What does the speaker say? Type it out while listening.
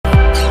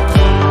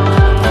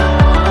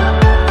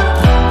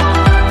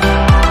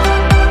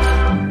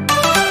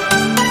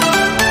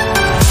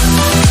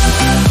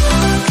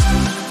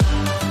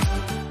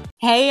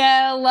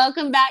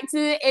welcome back to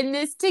the In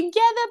This Together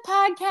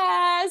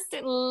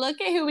podcast. Look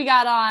at who we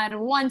got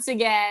on once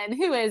again.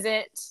 Who is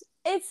it?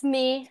 It's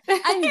me.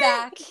 I'm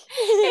back.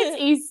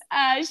 It's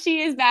Issa.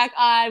 She is back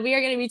on. We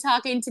are going to be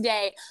talking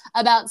today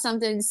about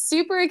something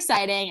super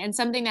exciting and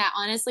something that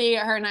honestly,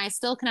 her and I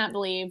still cannot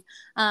believe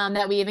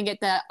that we even get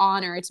the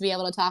honor to be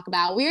able to talk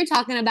about. We are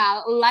talking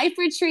about Life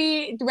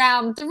Retreat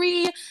Round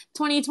 3,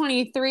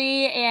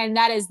 2023, and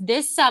that is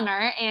this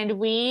summer. And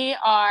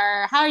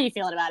how are you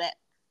feeling about it?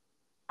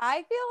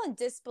 I feel in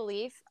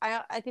disbelief.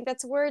 I think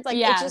that's a word. Like,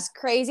 Yeah. It's just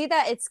crazy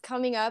that it's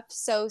coming up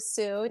so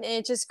soon. And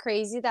it's just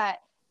crazy that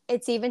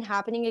it's even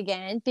happening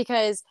again,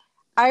 because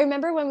I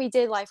remember when we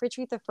did Life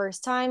Retreat the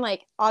first time,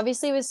 like,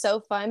 obviously it was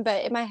so fun,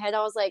 but in my head,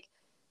 I was like,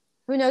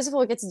 who knows if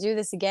we'll get to do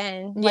this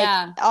again?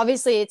 Yeah. Like,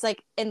 obviously it's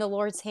like in the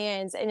Lord's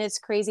hands, and it's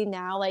crazy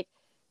now, like,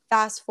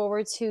 fast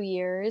forward 2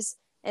 years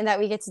and that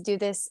we get to do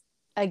this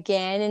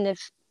again. And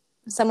if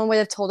someone would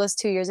have told us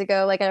 2 years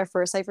ago, like at our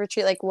first Life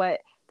Retreat, like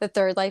what the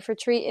third Life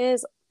Retreat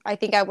is, I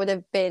think I would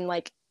have been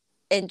like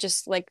in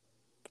just like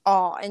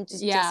awe and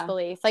just Yeah.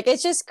 disbelief. Like,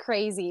 it's just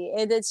crazy.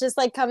 And it's just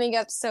like coming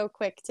up so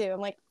quick too. I'm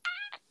like,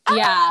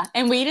 Yeah.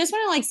 And we just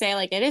want to say,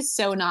 it is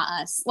so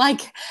not us.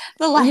 Like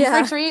the Life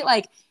Retreat,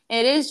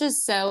 it is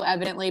just so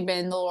evidently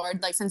been the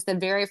Lord, since the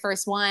very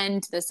first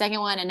one to the second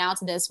one and now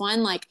to this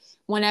one.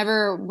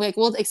 Whenever,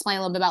 we'll explain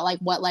a little bit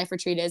about what Life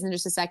Retreat is in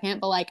just a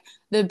second. But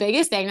the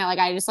biggest thing that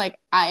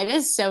it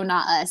is so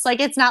not us.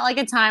 It's not like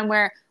a time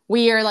where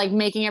we are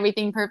making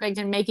everything perfect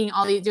and doing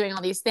all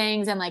these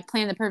things and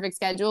plan the perfect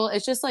schedule.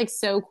 It's just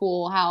so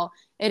cool how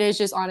it has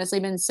just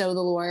honestly been so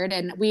the Lord.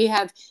 And we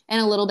have, in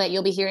a little bit,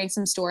 you'll be hearing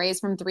some stories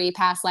from 3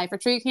 past Life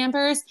Retreat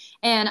campers.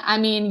 And I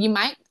mean,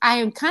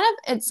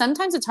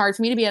 sometimes it's hard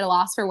for me to be at a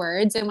loss for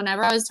words. And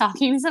whenever I was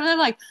talking to some of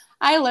them,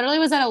 I literally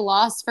was at a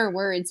loss for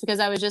words because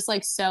I was just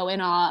so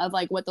in awe of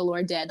what the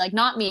Lord did.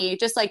 Not me,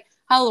 just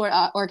how the Lord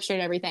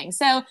orchestrated everything.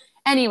 So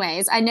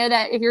anyways, I know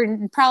that if you're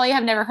probably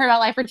have never heard about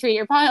Life Retreat,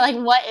 you're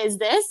probably what is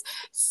this?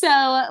 So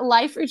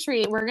Life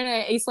Retreat,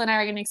 Isla and I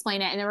are going to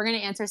explain it, and then we're going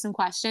to answer some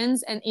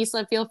questions. And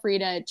Isla, feel free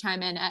to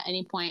chime in at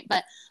any point.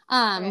 But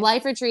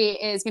Life Retreat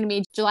is going to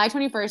be July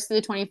 21st to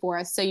the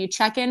 24th. So you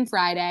check in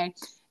Friday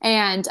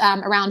and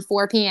around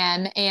 4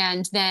 p.m.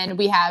 And then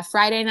we have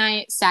Friday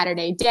night,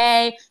 Saturday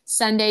day,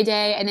 Sunday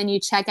day, and then you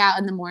check out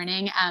in the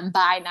morning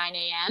by 9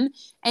 a.m.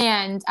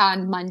 and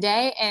on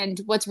Monday.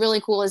 And what's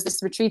really cool is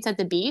this retreat's at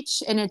the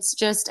beach, and it's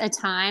just a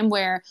time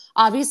where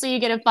obviously you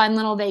get a fun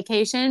little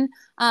vacation.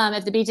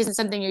 If the beach isn't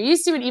something you're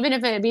used to, and even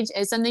if a beach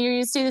is something you're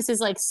used to, this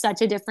is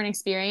such a different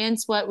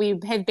experience. What we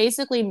have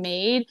basically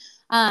made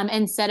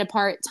and set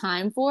apart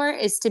time for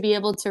is to be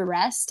able to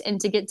rest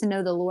and to get to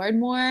know the Lord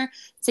more,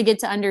 to get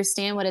to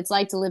understand what it's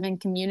like to live in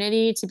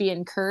community, to be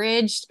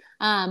encouraged.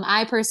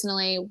 I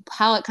personally,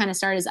 how it kind of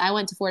started is I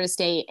went to Florida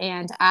State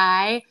and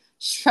I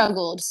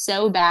struggled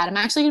so bad. I'm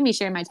actually going to be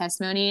sharing my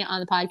testimony on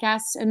the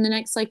podcast in the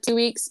next 2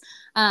 weeks.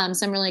 So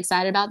I'm really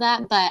excited about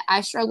that. But I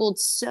struggled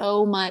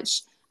so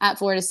much at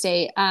Florida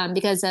State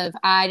because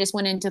I just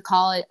went into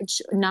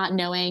college not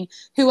knowing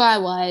who I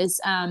was,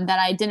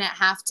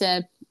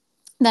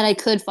 that I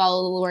could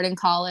follow the Lord in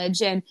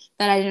college and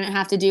that I didn't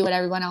have to do what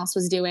everyone else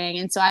was doing.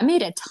 And so I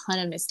made a ton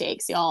of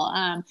mistakes, y'all.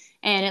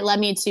 And it led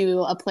me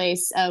to a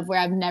place of where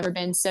I've never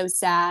been so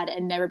sad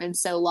and never been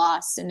so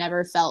lost and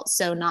never felt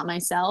so not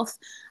myself.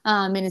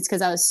 And it's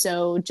because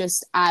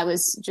I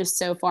was just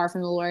so far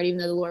from the Lord, even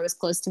though the Lord was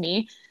close to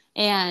me.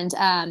 And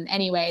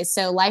anyway,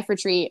 so Life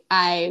Retreat,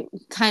 I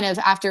kind of,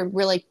 after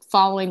really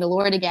following the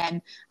Lord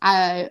again,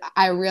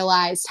 I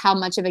realized how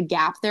much of a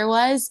gap there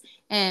was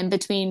in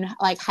between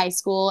high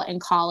school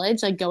and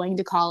college, going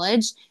to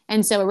college.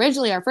 And so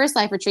originally our first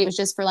Life Retreat was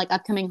just for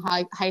upcoming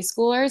high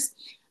schoolers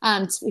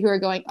who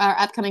are our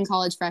upcoming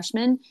college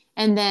freshmen.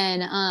 And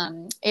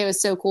then it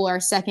was so cool. Our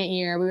second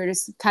year, we were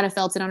just kind of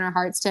felt it on our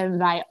hearts to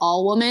invite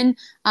all women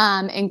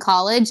in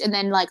college. And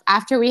then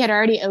after we had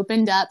already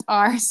opened up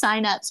our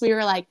signups, we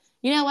were like,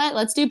 you know what,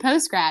 let's do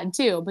post-grad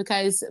too,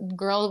 because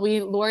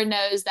Lord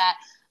knows that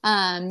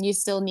you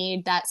still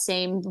need that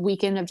same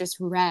weekend of just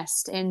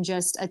rest and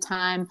just a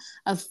time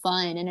of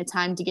fun and a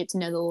time to get to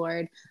know the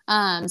Lord.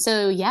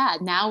 So yeah,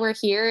 now we're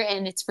here,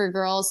 and it's for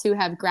girls who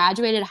have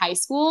graduated high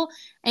school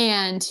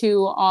and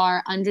who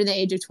are under the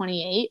age of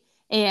 28.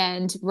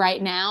 And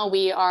right now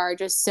we are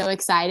just so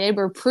excited.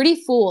 We're pretty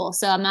full.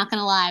 So I'm not going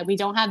to lie. We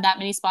don't have that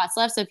many spots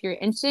left. So if you're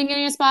interested in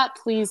getting a spot,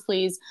 please,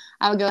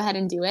 I would go ahead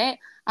and do it.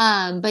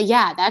 But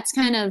yeah, that's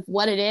kind of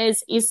what it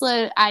is.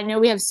 Isla, I know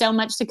we have so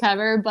much to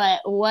cover, but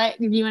what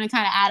do you want to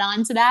kind of add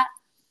on to that?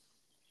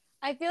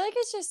 I feel like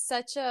it's just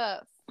such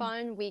a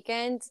fun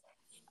weekend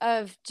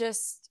of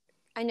just,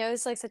 I know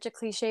it's such a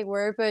cliche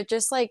word, but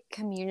just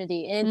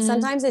community. And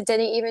sometimes it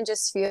didn't even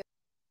just feel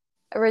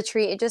a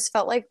retreat. It just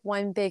felt like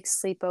one big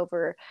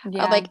sleepover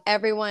of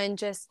everyone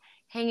just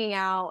hanging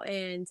out.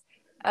 And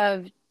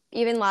of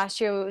even last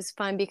year, it was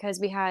fun because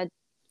we had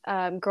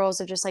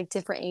girls of just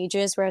different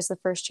ages, whereas the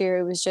first year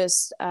it was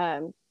just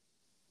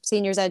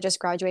seniors that just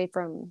graduated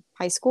from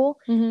high school.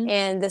 Mm-hmm.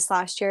 And this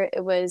last year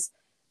it was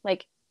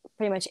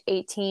pretty much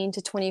 18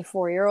 to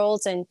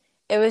 24-year-olds. And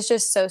it was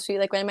just so sweet.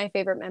 Like one of my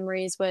favorite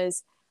memories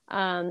was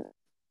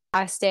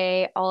last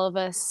day, all of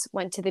us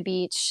went to the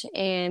beach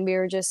and we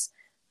were just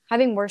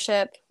having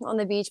worship on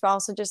the beach, but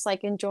also just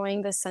like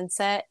enjoying the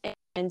sunset.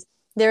 And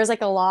there was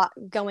like a lot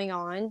going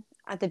on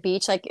at the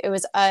beach. Like it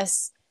was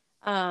us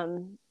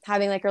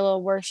having like our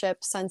little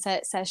worship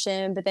sunset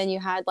session, but then you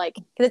had like,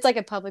 cause it's like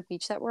a public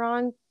beach that we're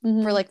on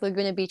for like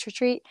Laguna Beach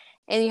retreat,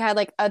 and you had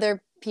like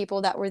other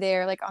people that were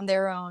there like on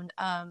their own.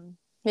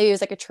 Maybe it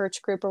was like a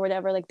church group or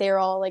whatever. Like they were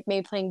all like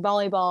maybe playing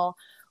volleyball,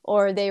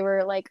 or they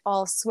were like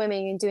all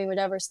swimming and doing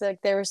whatever. So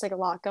like there was like a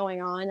lot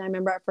going on. I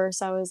remember at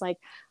first I was like,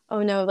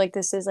 oh no, like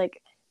this is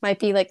like might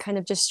be like kind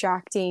of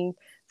distracting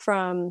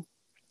from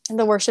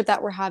the worship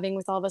that we're having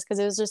with all of us, because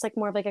it was just like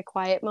more of like a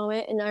quiet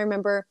moment. And I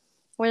remember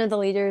one of the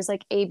leaders,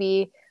 like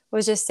AB,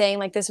 was just saying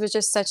like this was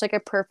just such like a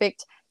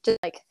perfect just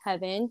like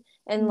heaven,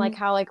 and like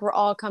how like we're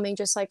all coming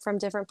just like from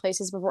different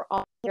places, but we're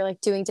all here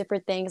like doing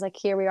different things. Like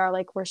here we are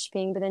like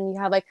worshiping, but then you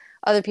have like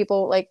other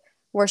people like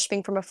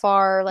worshiping from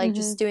afar, like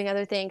just doing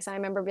other things. I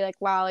remember being like,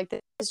 wow, like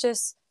this is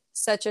just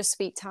such a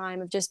sweet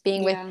time of just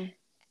being with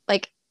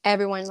like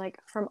everyone like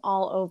from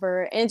all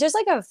over, and just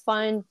like a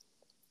fun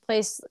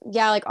place.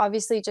 Yeah, like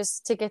obviously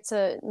just to get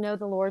to know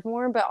the Lord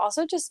more, but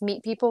also just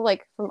meet people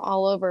like from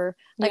all over.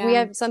 Like we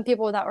have some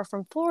people that were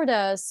from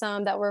Florida,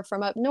 some that were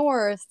from up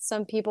north,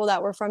 some people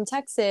that were from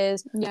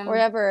Texas,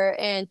 wherever.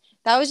 And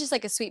that was just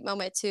like a sweet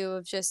moment too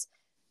of just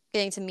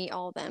getting to meet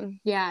all of them.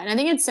 Yeah, and I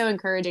think it's so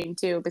encouraging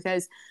too,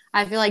 because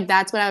I feel like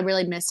that's what I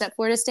really missed at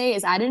Florida State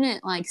is I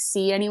didn't like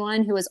see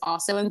anyone who was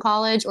also in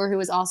college, or who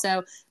was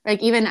also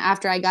like, even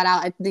after I got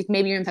out, I think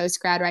maybe you're in post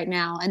grad right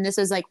now. And this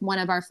was like one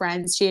of our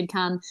friends. She had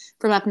come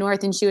from up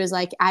north, and she was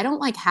like, I don't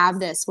like have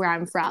this where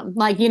I'm from.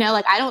 Like, you know,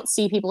 like I don't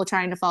see people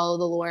trying to follow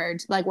the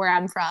Lord like where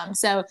I'm from.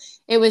 So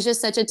it was just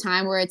such a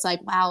time where it's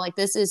like, wow, like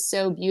this is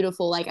so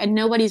beautiful. Like, and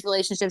nobody's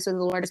relationships with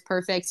the Lord is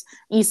perfect.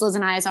 Isla's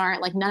and I's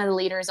aren't, like none of the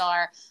leaders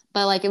are.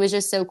 But like it was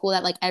just so cool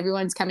that like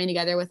everyone's coming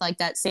together with like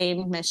that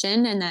same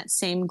mission and that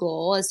same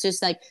goal. It's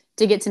just like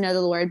to get to know the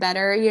Lord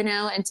better, you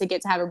know, and to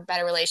get to have a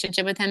better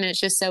relationship with him. And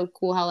it's just so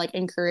cool how like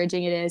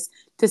encouraging it is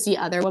to see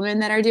other women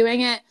that are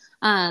doing it.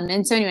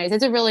 And so anyways,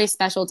 it's a really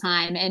special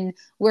time, and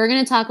we're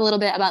going to talk a little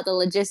bit about the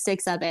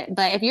logistics of it.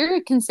 But if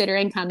you're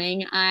considering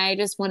coming, I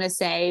just want to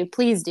say,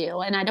 please do.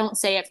 And I don't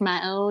say it for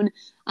my own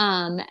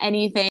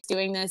anything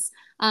doing this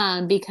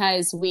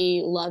because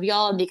we love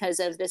y'all and because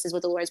of this is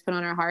what the Lord's put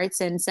on our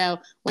hearts. And so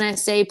when I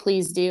say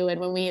please do,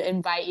 and when we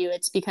invite you,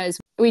 it's because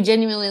we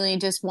genuinely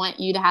just want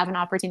you to have an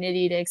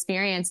opportunity to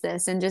experience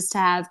this, and just to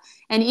have,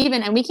 and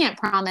we can't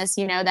promise,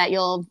 you know, that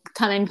you'll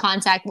come in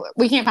contact.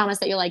 We can't promise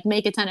that you'll like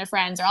make a ton of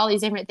friends or all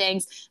these different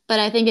things, but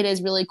I think it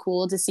is really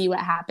cool to see what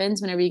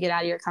happens whenever you get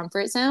out of your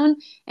comfort zone.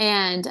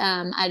 And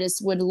we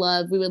would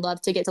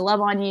love to get to love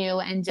on you,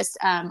 and just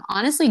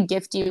honestly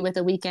gift you with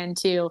a weekend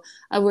too,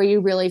 where you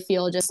really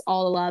feel just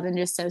all the love and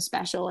just so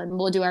special. And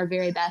we'll do our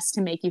very best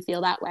to make you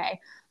feel that way.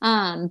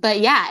 But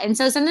yeah, and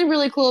so something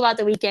really cool about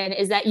the weekend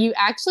is that you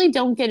actually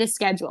don't get a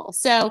schedule.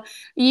 So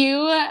you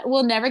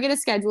will never get a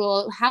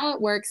schedule. How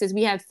it works is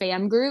we have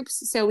fam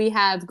groups. So we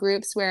have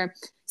groups where,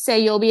 say,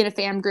 you'll be in a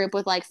fam group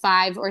with like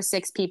 5 or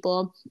 6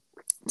 people,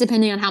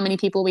 depending on how many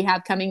people we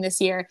have coming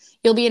this year.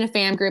 You'll be in a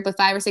fam group of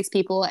 5 or 6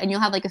 people, and you'll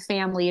have like a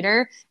fam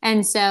leader.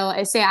 And so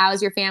say I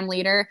was your fam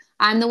leader,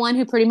 I'm the one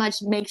who pretty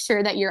much makes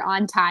sure that you're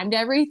on time to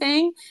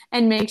everything,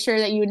 and make sure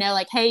that you know,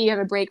 like, hey, you have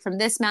a break from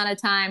this amount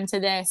of time to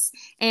this.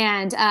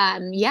 And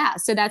yeah,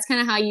 so that's kind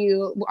of how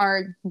you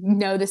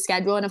know the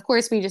schedule. And of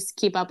course, we just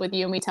keep up with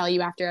you, and we tell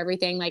you after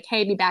everything, like,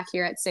 hey, be back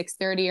here at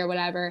 6:30 or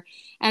whatever.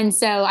 And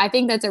so I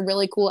think that's a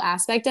really cool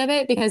aspect of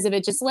it, because if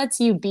it just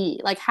lets you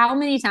be, like, how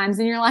many times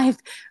in your life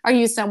are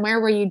you somewhere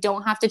where you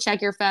don't have to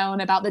check your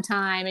phone about the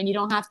time, and you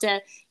don't have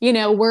to, you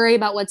know, worry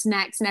about what's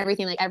next and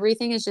everything? Like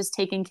everything is just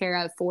taken care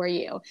of for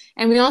you.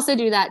 And we also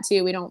do that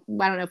too. I don't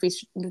know if we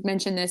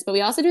mentioned this, but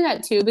we also do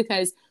that too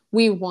because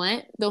we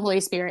want the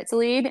Holy Spirit to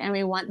lead, and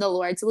we want the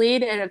Lord to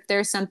lead. And if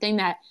there's something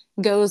that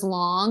goes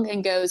long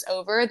and goes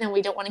over, then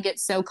we don't want to get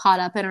so caught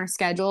up in our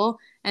schedule,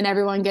 and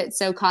everyone gets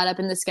so caught up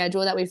in the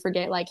schedule that we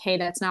forget, like, hey,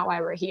 that's not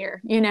why we're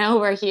here. You know,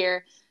 we're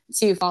here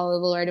to follow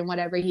the Lord and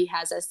whatever he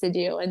has us to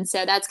do. And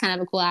so that's kind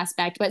of a cool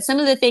aspect. But some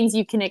of the things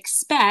you can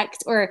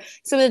expect, or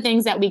some of the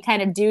things that we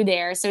kind of do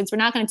there, so we're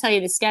not going to tell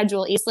you the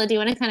schedule. Isla, do you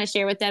want to kind of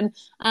share with them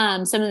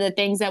some of the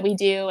things that we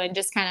do, and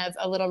just kind of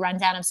a little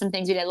rundown of some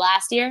things we did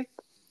last year?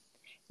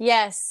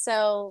 Yes.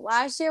 So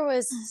last year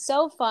was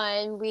so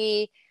fun.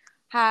 We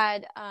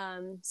had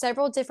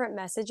several different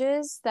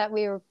messages that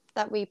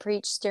we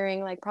preached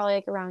during like probably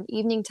like around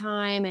evening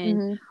time,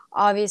 and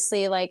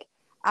obviously like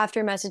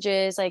after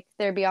messages, like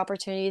there'd be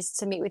opportunities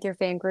to meet with your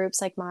fan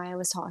groups, like Maya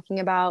was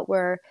talking about,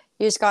 where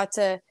you just got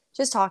to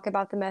just talk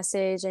about the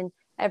message and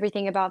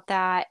everything about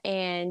that.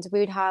 And we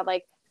would have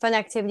like fun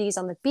activities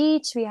on the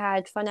beach. We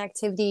had fun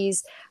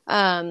activities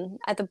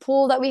at the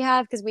pool that we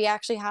have, because we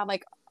actually have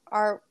like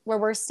where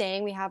we're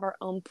staying, we have our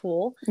own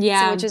pool.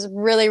 Yeah. So, which is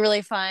really,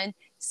 really fun.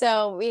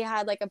 So we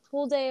had like a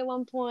pool day at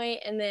one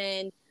point, and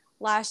then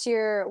last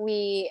year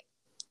we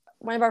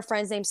one of our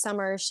friends named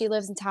Summer. She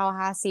lives in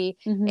Tallahassee,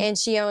 Mm-hmm. and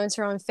she owns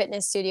her own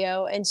fitness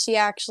studio. And she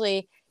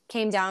actually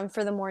came down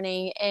for the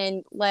morning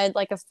and led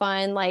like a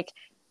fun, like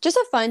just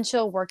a fun,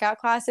 chill workout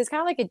class. It's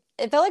kind of like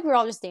it felt like we were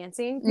all just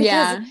dancing because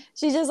Yeah.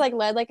 she just like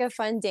led like a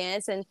fun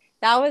dance. And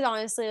that was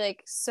honestly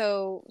like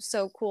so,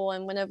 so cool.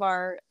 And one of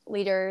our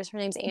leaders, her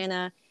name's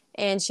Anna,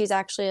 and she's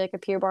actually like a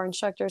Pure Barre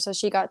instructor. So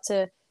she got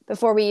to,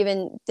 before we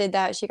even did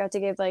that, she got to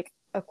give like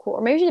a cool,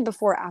 or maybe she did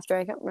before or after,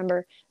 I can't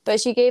remember,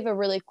 but she gave a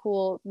really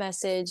cool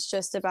message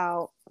just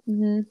about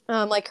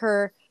Mm-hmm. like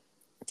her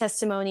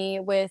testimony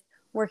with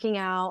working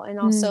out and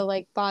also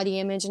like body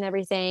image and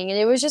everything. And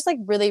it was just like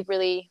really,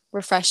 really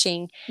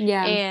refreshing.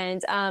 Yeah.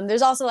 And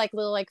there's also like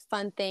little like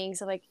fun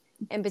things like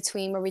in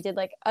between where we did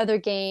like other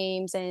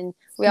games, and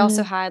we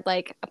also had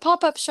like a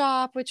pop-up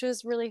shop, which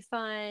was really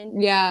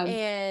fun. Yeah.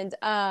 And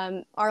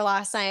our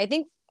last night, I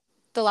think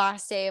the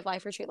last day of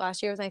Life Retreat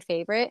last year was my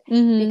favorite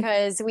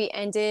because we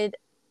ended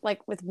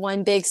like with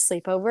one big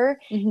sleepover,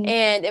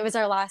 and it was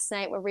our last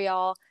night where we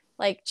all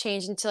like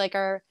changed into like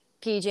our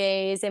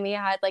PJs, and we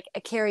had like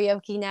a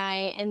karaoke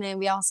night, and then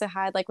we also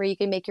had like where you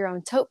can make your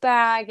own tote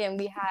bag, and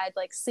we had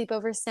like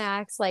sleepover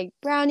snacks like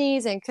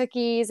brownies and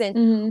cookies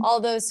and all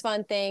those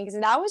fun things,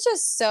 and that was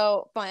just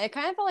so fun. It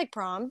kind of felt like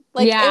prom,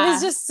 like it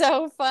was just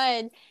so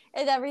fun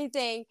and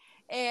everything.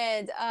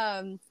 And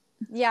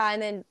yeah,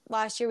 and then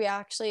last year we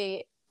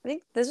actually, I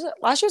think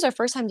last year was our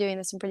first time doing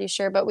this, I'm pretty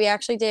sure, but we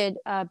actually did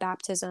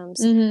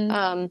baptisms.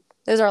 It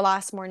was our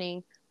last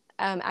morning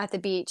at the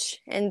beach,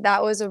 and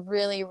that was a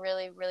really,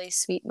 really, really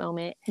sweet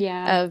moment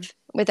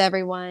with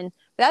everyone.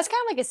 But that's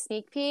kind of like a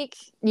sneak peek.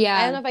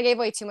 I don't know if I gave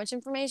away too much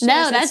information.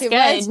 No, that's good.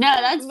 Much, no,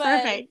 that's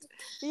perfect.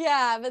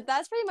 Yeah, but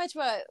that's pretty much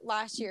what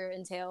last year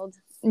entailed.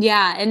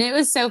 Yeah, and it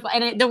was so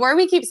fun. And the word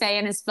we keep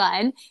saying is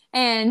fun.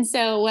 And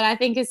so what I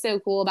think is so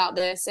cool about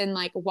this, and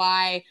like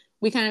why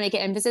we kind of make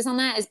an emphasis on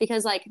that, is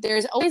because like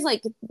there's always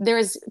like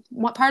there's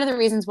what part of the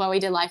reasons why we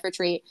did Life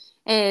Retreat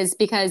is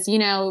because, you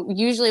know,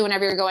 usually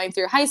whenever you're going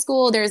through high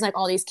school, there's like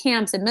all these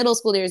camps, and middle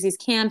school there's these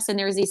camps, and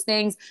there's these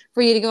things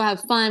for you to go have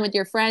fun with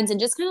your friends and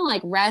just kind of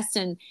like rest,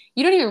 and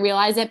you don't even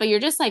realize it, but you're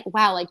just like,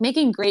 wow, like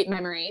making great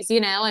memories, you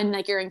know, and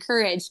like you're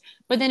encouraged.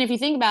 But then if you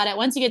think about it,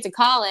 once you get to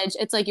college,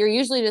 it's like you're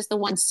usually just the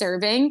one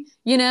serving,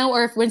 you know,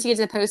 or if once you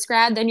get to post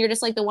grad, then you're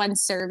just like the one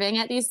serving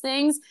at these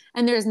things,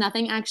 and there's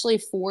nothing actually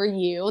for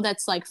you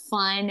that's like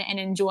fun and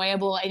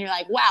enjoyable, and you're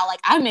like, wow, like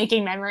I'm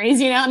making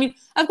memories, you know. I mean,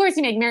 of course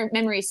you make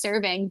memories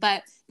serving, but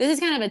this is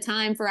kind of a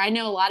time for, I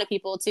know a lot of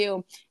people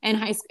too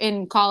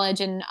in college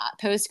and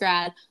post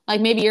grad,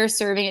 like maybe you're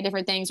serving at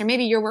different things, or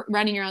maybe you're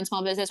running your own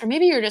small business, or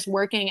maybe you're just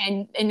working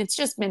and it's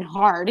just been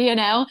hard, you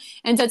know.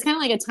 And so it's kind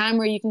of like a time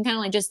where you can kind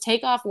of like just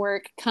take off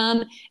work,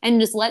 come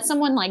and just let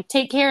someone like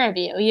take care of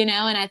you, you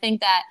know. And I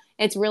think that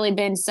it's really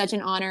been such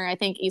an honor, I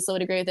think Isla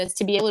would agree with this,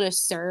 to be able to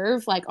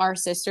serve like our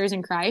sisters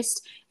in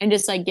Christ and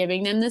just like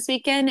giving them this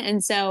weekend.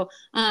 And so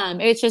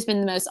it's just been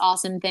the most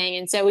awesome thing.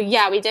 And so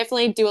yeah, we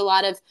definitely do a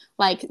lot of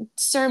like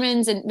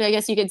sermons, and I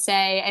guess you could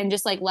say, and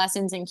just like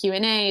lessons and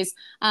Q&As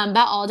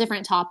about all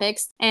different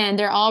topics, and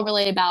they're all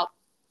really about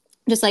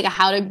just like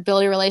how to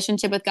build a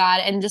relationship with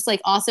God, and just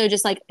like also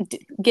just like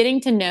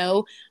getting to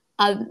know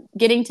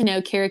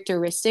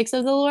characteristics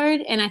of the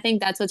Lord. And I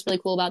think that's what's really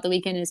cool about the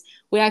weekend is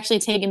we actually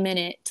take a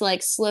minute to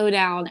like slow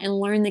down and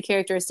learn the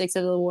characteristics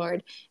of the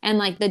Lord, and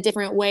like the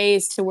different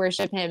ways to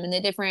worship him, and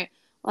the different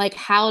like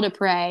how to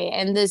pray,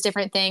 and those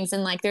different things.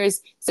 And like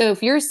so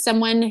if you're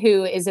someone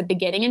who is a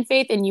beginning in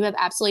faith and you have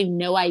absolutely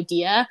no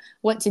idea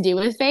what to do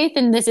with faith,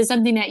 and this is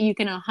something that you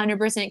can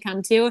 100%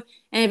 come to.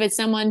 And if it's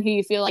someone who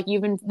you feel like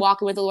you've been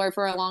walking with the Lord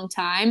for a long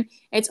time,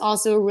 it's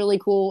also a really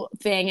cool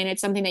thing, and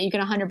it's something that you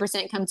can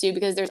 100% come to,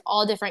 because there's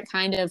all different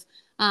kind of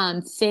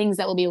things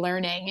that we'll be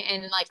learning.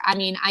 And like, I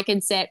mean, I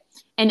can sit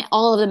and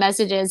all of the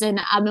messages, and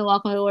I've been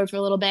walking with the Lord for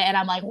a little bit, and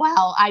I'm like,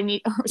 wow,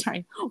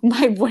 sorry,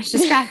 my voice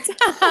just cracked.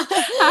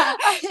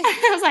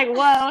 I was like,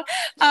 whoa.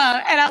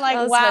 And I'm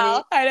like,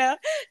 wow, funny. I know.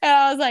 And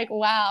I was like,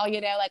 wow,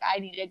 you know, like I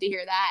needed to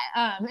hear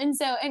that. And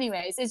so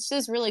anyways, it's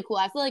just really cool.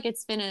 I feel like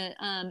it's been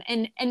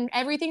and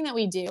everything that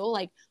we do,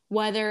 like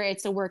whether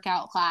it's a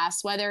workout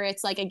class, whether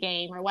it's like a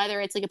game, or whether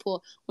it's like a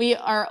pool, we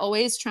are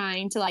always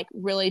trying to like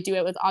really do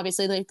it with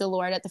obviously like the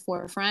Lord at the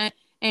forefront,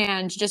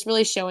 and just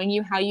really showing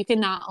you how you can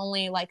not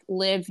only like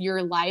live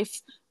your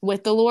life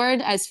with the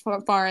Lord as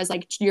far as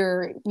like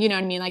your, you know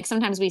what I mean? Like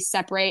sometimes we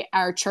separate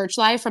our church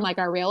life from like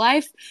our real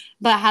life,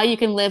 but how you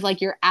can live like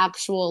your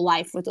actual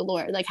life with the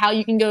Lord, like how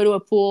you can go to a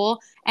pool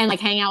and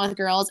like hang out with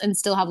girls and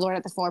still have Lord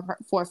at the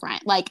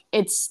forefront. Like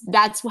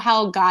that's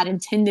how God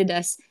intended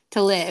us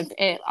to live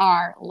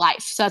our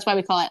life. So that's why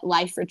we call it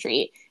Life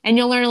Retreat. And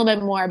you'll learn a little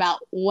bit more about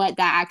what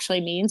that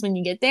actually means when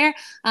you get there.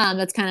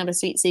 That's kind of a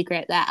sweet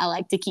secret that I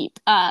like to keep.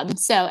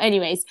 So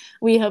anyways,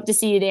 we hope to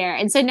see you there.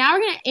 And so now we're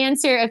going to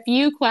answer a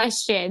few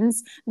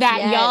questions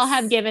that y'all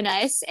have given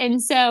us.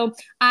 And so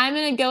I'm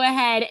going to go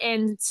ahead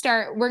and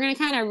start. We're going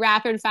to kind of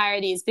rapid fire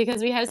these,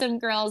 because we have some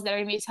girls that are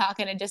going to be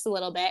talking in just a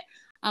little bit.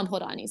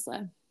 Hold on,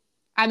 Isla.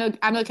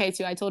 I'm okay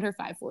too. I told her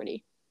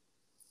 5:40.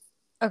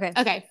 Okay.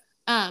 Okay.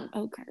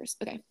 Oh, crackers.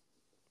 Okay.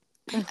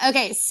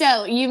 Okay,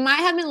 so you might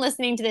have been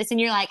listening to this and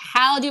you're like,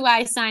 how do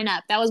I sign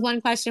up? That was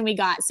one question we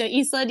got. So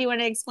Isla, do you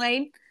want to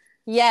explain?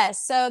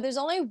 Yes. So there's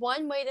only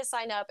one way to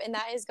sign up, and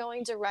that is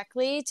going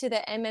directly to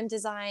the MM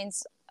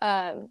Designs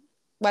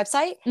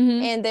website.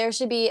 Mm-hmm. And there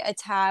should be a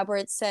tab where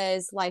it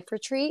says Life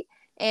Retreat.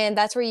 And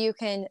that's where you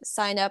can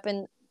sign up.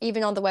 And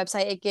even on the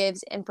website, it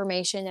gives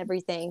information,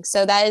 everything.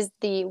 So that is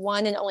the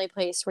one and only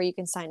place where you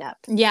can sign up.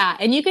 Yeah.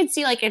 And you could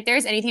see, like, if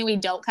there's anything we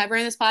don't cover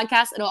in this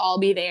podcast, it'll all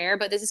be there.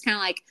 But this is kind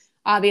of like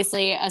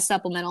obviously a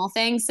supplemental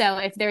thing. So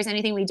if there's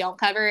anything we don't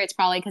cover, it's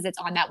probably because it's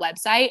on that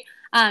website.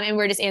 And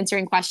we're just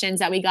answering questions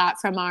that we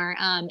got from our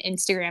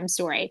Instagram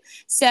story.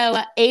 So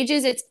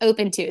ages it's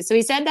open to. So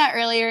we said that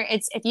earlier.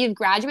 It's if you've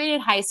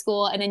graduated high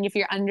school and then if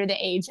you're under the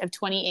age of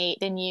 28,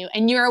 then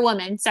you're a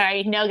woman.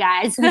 Sorry, no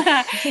guys.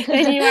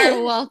 Then you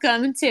are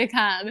welcome to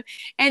come.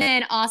 And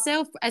then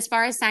also as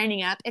far as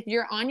signing up, if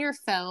you're on your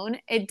phone,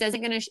 it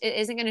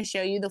isn't gonna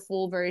show you the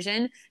full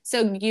version.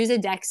 So use a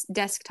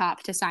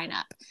desktop to sign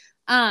up.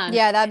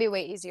 Yeah, that'd be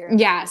way easier.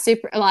 Yeah,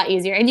 a lot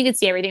easier. And you can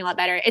see everything a lot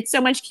better. It's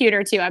so much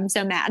cuter too. I'm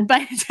so mad,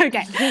 but it's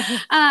okay.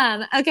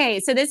 Okay,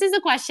 so this is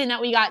a question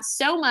that we got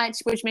so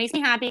much, which makes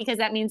me happy because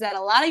that means that a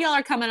lot of y'all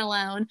are coming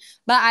alone,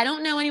 but I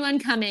don't know anyone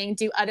coming.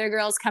 Do other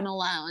girls come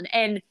alone?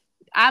 And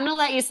I'm going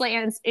to let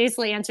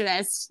Isla answer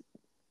this.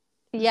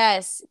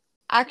 Yes.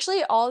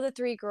 Actually, all the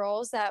three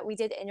girls that we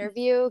did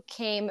interview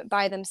came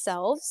by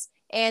themselves.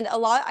 And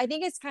I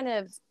think it's kind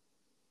of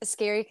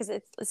scary because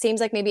it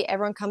seems like maybe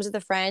everyone comes with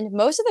a friend.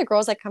 Most of the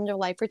girls that come to a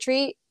Life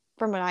Retreat,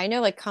 from what I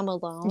know, like come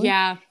alone.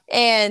 Yeah.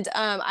 And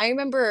I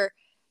remember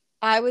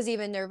I was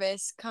even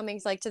nervous coming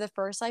like to the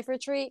first Life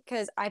Retreat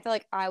because I felt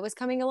like I was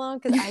coming alone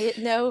because I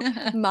didn't know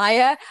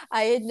Maya,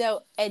 I didn't know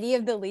any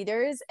of the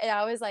leaders, and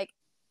I was like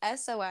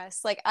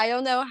SOS. Like I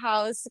don't know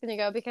how this is gonna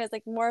go because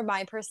like more of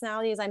my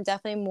personality is I'm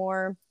definitely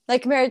more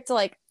like compared to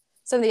like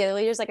some of the other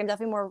leaders, like I'm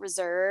definitely more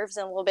reserved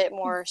and a little bit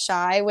more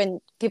shy when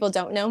people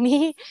don't know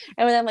me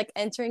and when I'm like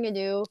entering a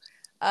new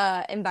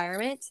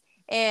environment.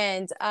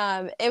 And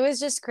it was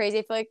just crazy.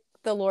 I feel like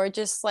the Lord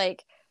just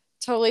like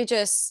totally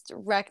just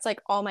wrecked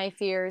like all my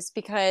fears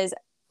because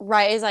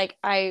right as like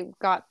I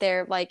got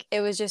there, like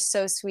it was just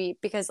so sweet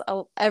because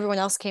everyone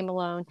else came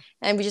alone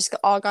and we just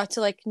all got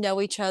to like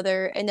know each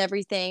other and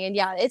everything. And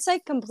yeah, it's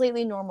like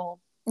completely normal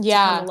to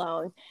come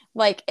alone.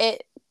 Like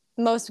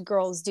most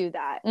girls do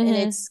that and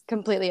it's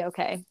completely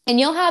okay. And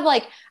you'll have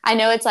like, I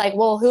know it's like,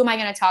 well, who am I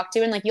going to talk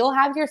to? And like, you'll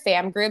have your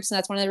fam groups. And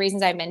that's one of the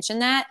reasons I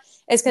mentioned that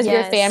is because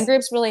your fam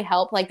groups really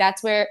help. Like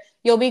that's where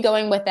you'll be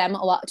going with them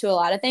a lot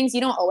of things.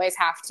 You don't always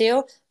have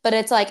to, but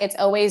it's like, it's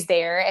always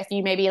there if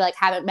you maybe like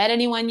haven't met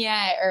anyone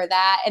yet or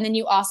that. And then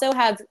you also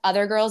have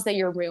other girls that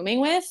you're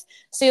rooming with.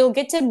 So you'll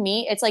get to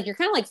meet, it's like, you're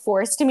kind of like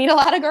forced to meet a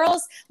lot of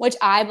girls, which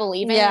I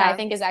believe in and I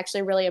think is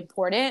actually really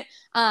important.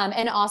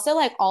 And also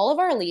like all of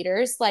our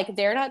leaders, like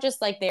they're not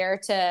just like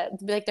there to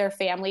like their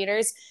fam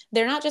leaders.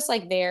 They're not just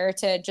like there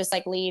to just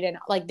like lead and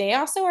like they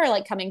also are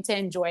like coming to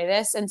enjoy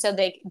this. And so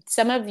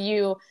some of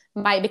you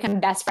might become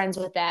best friends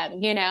with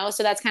them, you know?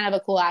 So that's kind of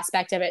a cool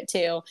aspect of it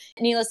too.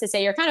 Needless to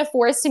say, you're kind of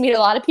forced to meet a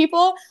lot of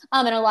people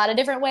in a lot of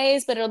different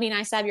ways, but it'll be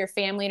nice to have your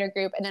fam leader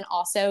group and then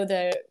also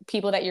the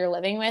people that you're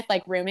living with,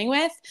 like rooming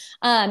with.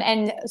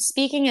 And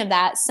speaking of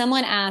that,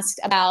 someone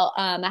asked about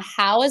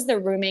how does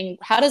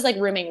like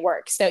rooming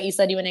work? So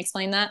Isla, do you want to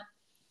explain that?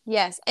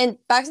 Yes. And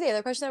back to the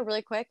other question though,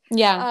 really quick.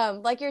 Yeah.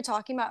 Like you're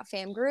talking about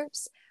fam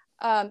groups,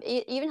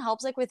 it even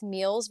helps like with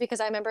meals because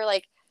I remember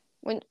like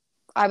when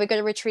I would go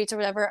to retreats or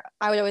whatever,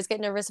 I would always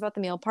get nervous about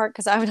the meal part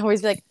because I would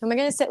always be like, who am I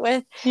going to sit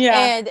with? Yeah.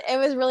 And it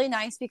was really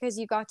nice because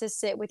you got to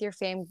sit with your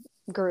fam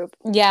group.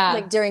 Yeah.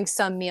 Like during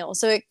some meal.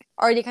 So it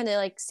already kind of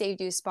like saved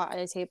you a spot at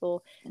a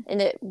table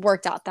and it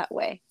worked out that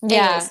way.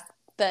 Yeah. Anyways,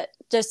 but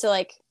just to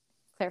like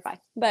clarify.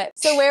 But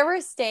so where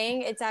we're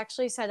staying, it's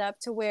actually set up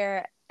to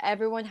where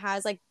everyone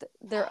has like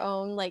their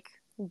own like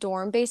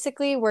dorm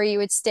basically where you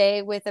would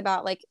stay with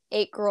about like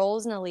 8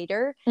 girls and a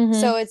leader.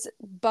 So it's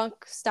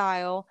bunk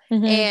style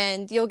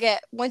and you'll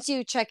get once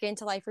you check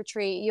into Life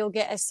Retreat you'll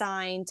get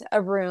assigned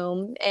a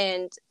room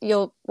and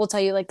we'll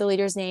tell you like the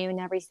leader's name and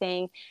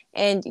everything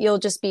and you'll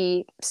just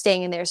be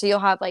staying in there so you'll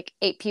have like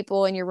 8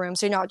 people in your room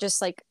so you're not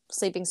just like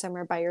sleeping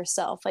somewhere by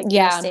yourself like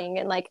you're staying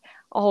in like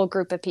a whole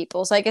group of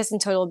people. So I guess in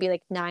total it'll be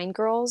like 9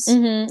 girls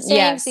staying.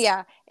 So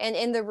yeah, and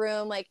in the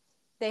room like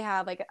they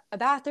have like a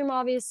bathroom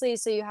obviously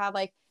so you have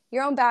like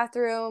your own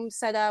bathroom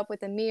set up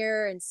with a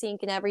mirror and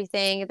sink and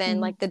everything, and then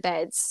like the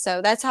beds. So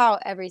that's how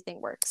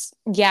everything works.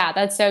 Yeah,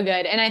 that's so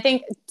good. And I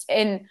think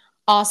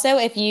also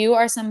if you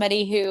are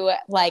somebody who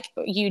like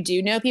you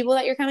do know people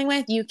that you're coming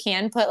with, you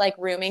can put like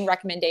rooming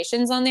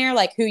recommendations on there,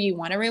 like who you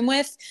want to room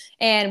with.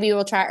 And we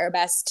will try our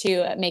best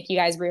to make you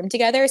guys room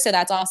together. So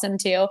that's awesome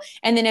too.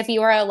 And then if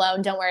you are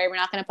alone, don't worry. We're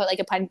not going to put like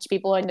a bunch of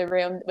people in the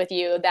room with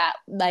you that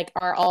like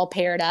are all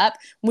paired up.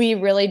 We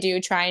really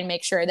do try and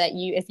make sure that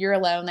if you're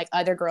alone, like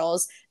other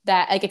girls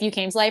that like if you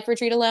came to Life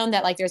Retreat alone,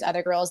 that like there's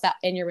other girls that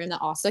in your room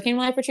that also came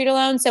to Life Retreat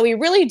alone. So we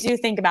really do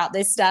think about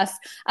this stuff,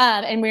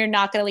 and we're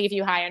not going to leave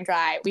you high and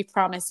dry. We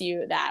promise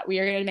you that we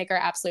are going to make our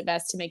absolute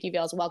best to make you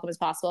feel as welcome as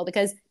possible,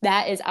 because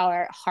that is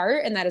our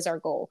heart and that is our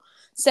goal.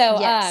 So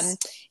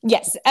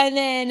yes. And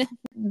then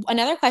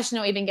another question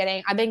that I've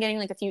been getting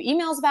like a few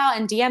emails about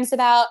and DMs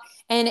about,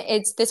 and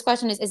this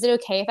question is it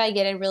okay if I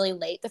get in really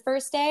late the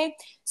first day?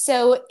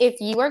 So if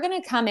you are going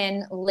to come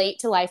in late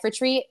to Life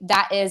Retreat,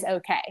 that is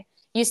okay.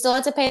 You still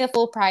have to pay the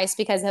full price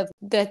because of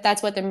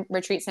that's what the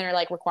retreat center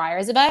like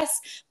requires of us.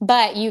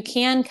 But you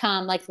can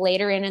come like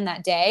later in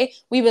that day.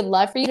 We would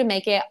love for you to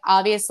make it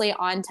obviously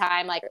on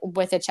time, like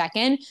with a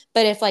check-in.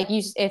 But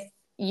if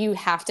you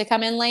have to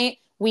come in late,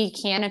 we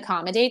can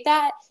accommodate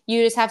that.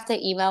 You just have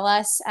to email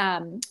us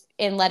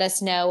and let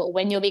us know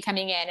when you'll be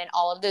coming in and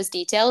all of those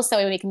details,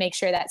 so we can make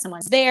sure that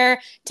someone's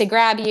there to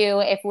grab you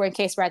if we're in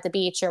case we're at the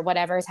beach or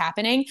whatever is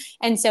happening.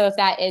 And so if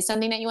that is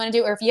something that you want to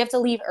do, or if you have to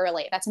leave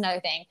early, that's another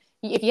thing.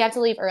 If you have to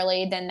leave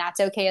early, then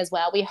that's okay as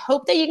well. We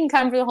hope that you can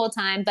come for the whole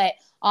time, but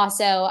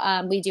also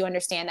we do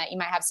understand that you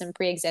might have some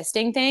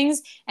pre-existing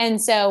things.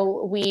 And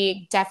so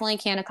we definitely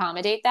can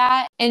accommodate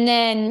that. And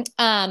then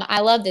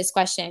I love this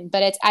question,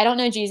 but I don't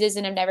know Jesus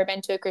and I've never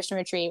been to a Christian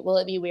retreat. Will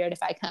it be weird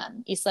if I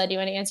come? Isla, do you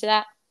want to answer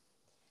that?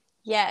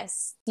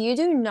 Yes. You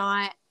do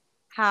not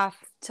have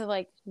to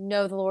like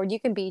know the Lord. You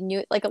can be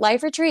new. Like a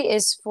Life Retreat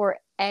is for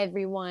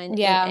everyone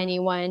and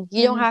anyone.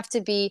 You don't have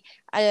to be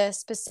a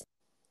specific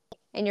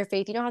in your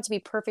faith. You don't have to be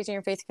perfect in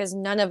your faith, because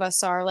none of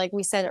us are. Like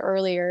we said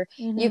earlier,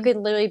 you could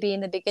literally be in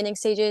the beginning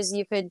stages.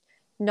 You could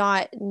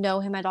not know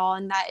him at all,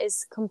 and that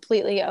is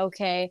completely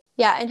okay.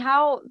 Yeah. And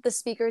how the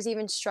speakers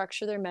even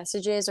structure their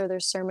messages or their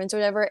sermons or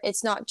whatever,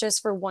 it's not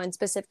just for one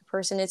specific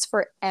person, it's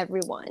for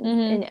everyone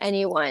and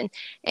anyone.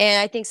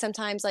 And I think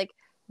sometimes like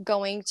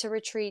going to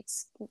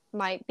retreats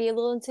might be a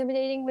little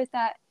intimidating with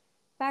that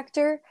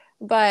factor,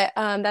 but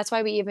that's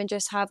why we even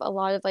just have a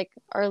lot of like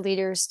our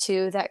leaders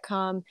too that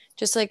come,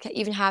 just like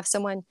even have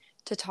someone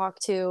to talk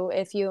to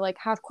if you like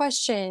have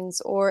questions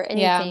or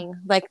anything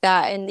like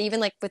that. And even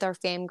like with our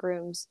fam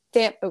groups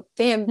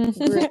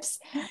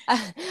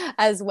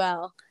as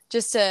well,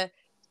 just to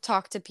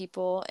talk to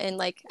people and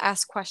like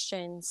ask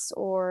questions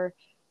or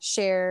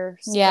share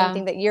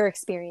anything that you're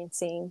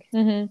experiencing.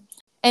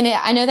 And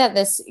I know that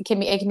it can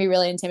be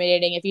really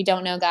intimidating if you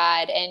don't know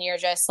God and you're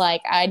just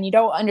like, and you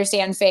don't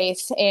understand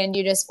faith and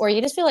you just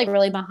feel like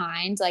really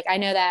behind. Like I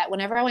know that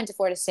whenever I went to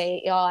Florida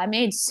State, y'all, I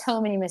made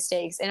so many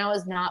mistakes and I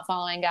was not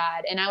following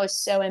God and I was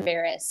so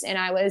embarrassed and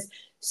I was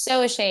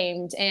so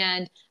ashamed.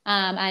 And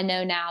I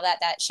know now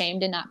that shame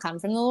did not come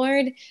from the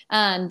Lord.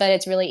 But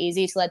it's really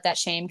easy to let that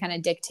shame kind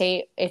of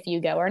dictate if you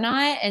go or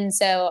not. And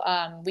so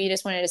we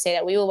just wanted to say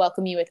that we will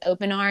welcome you with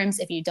open arms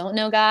if you don't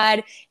know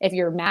God, if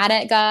you're mad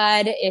at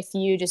God, if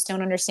you just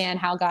don't understand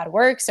how God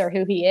works or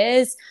who he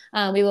is.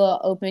 We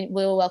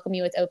will welcome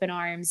you with open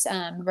arms,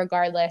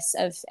 regardless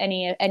of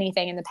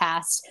anything in the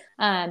past,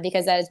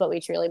 because that is what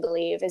we truly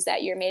believe, is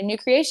that you're made a new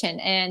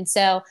creation. And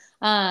so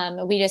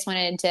we just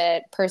wanted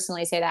to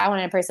personally say that. I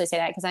wanted to personally say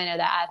that because I know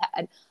that I've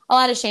had a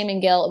lot of shame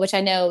and guilt, which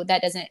I know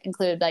that doesn't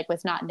include like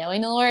with not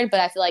knowing the Lord, but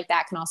I feel like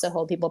that can also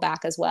hold people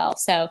back as well.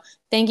 So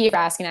thank you for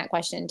asking that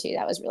question too.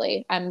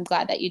 I'm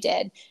glad that you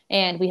did.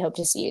 And we hope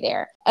to see you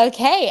there.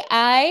 Okay.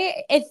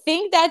 I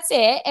think that's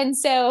it. And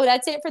so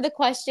that's it for the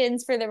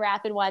questions for the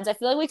rapid ones. I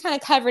feel like we kind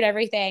of covered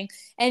everything.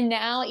 And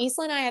now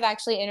Isla and I have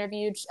actually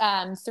interviewed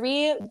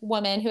 3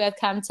 women who have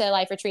come to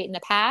Life Retreat in the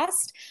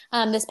past,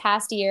 this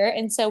past year.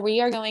 And so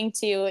we are going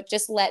to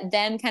just let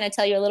them kind of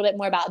tell you a little bit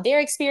more about their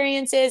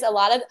experiences.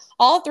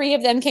 All 3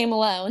 of them came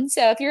alone.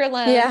 So if you're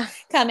alone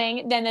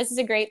coming, then this is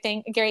a great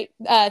thing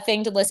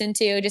to listen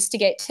to, just to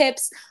get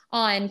tips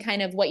on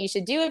kind of what you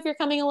should do if you're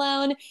coming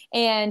alone.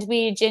 And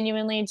we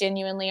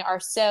genuinely are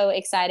so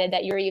excited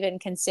that you're even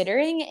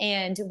considering,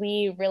 and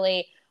we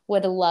really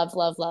would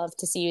love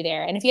to see you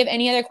there. And if you have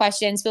any other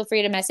questions, feel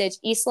free to message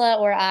Isla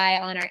or I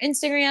on our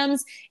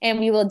Instagrams, and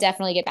we will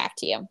definitely get back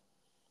to you.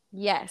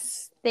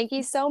 Yes. Thank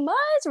you so much.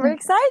 We're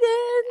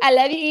excited. I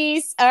love you,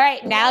 East. All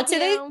right, now to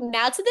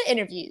the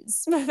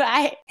interviews.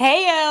 Bye.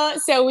 Hey yo.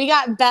 So we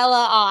got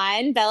Bella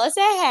on. Bella,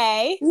 say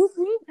hey.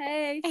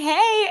 Hey.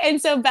 Hey.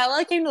 And so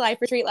Bella came to Life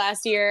Retreat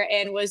last year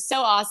and was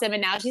so awesome.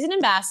 And now she's an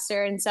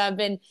ambassador. And so I've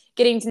been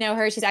getting to know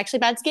her. She's actually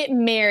about to get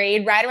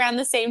married right around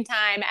the same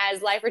time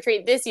as Life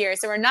Retreat this year.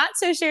 So we're not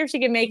so sure if she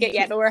can make it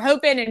yet, but we're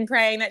hoping and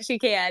praying that she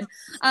can.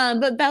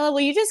 But Bella, will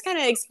you just kind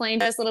of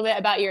explain to us a little bit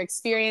about your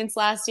experience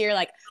last year?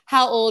 Like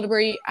how old were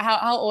you?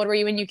 How old were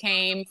you when you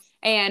came?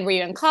 And were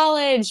you in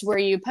college? Were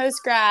you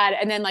post-grad?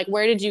 And then like,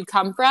 where did you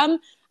come from?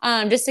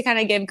 Just to kind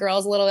of give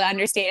girls a little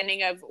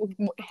understanding of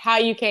how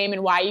you came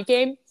and why you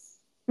came.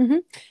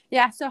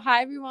 Yeah. So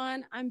hi,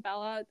 everyone. I'm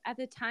Bella. At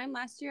the time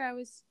last year, I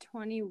was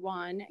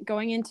 21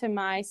 going into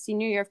my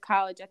senior year of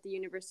college at the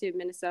University of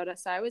Minnesota.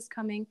 So I was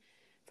coming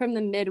from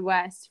the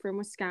Midwest, from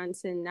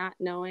Wisconsin, not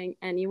knowing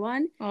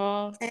anyone.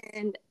 Oh.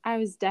 And I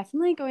was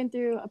definitely going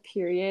through a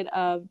period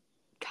of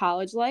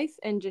college life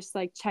and just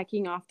like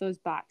checking off those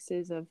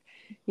boxes of,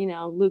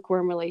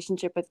 lukewarm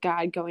relationship with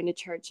God, going to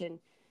church and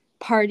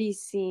party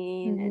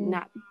scene and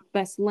not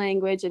best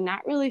language and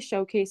not really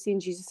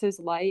showcasing Jesus's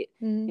light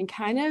and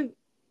kind of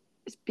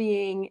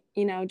being,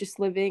 you know, just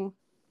living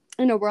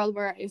in a world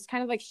where it was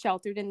kind of like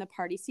sheltered in the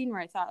party scene where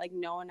I thought like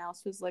no one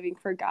else was living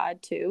for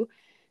God too.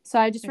 So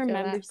I just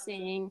remember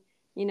seeing,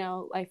 you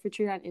know, Life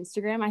Retreat on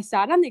Instagram. I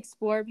saw it on the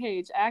Explore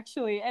page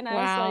actually, and I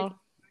was like,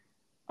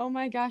 oh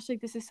my gosh,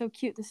 like this is so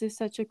cute. This is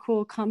such a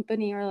cool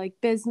company or like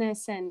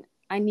business, and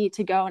I need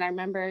to go. And I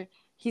remember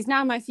he's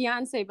now my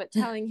fiance, but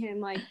telling him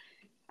like,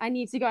 I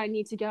need to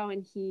go.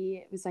 And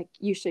he was like,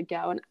 you should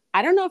go. And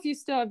I don't know if you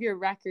still have your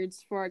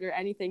records for it or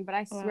anything, but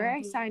I swear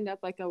I signed up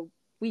like a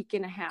week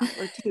and a half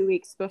or 2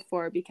 weeks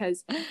before,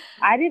 because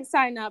I didn't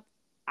sign up.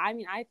 I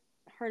mean, I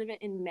heard of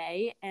it in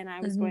May, and I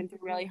was going through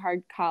really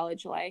hard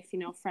college life, you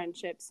know,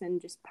 friendships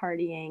and just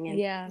partying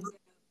and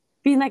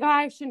being like, oh,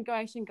 I shouldn't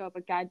go.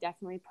 But God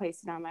definitely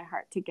placed it on my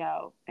heart to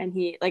go. And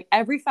he, like,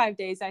 every 5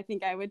 days, I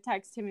think I would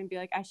text him and be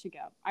like, I should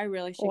go. I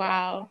really should go.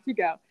 I should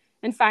go.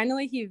 And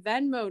finally, he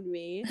Venmo'd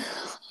me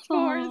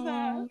for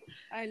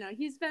I know,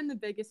 he's been the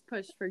biggest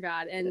push for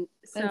God. And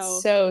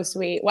that's so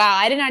sweet. Wow.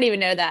 I did not even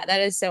know that. That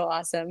is so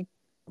awesome.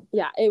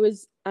 Yeah, it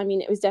was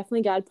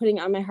definitely God putting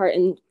it on my heart,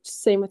 and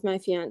same with my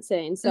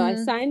fiance. And so I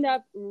signed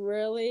up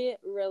really,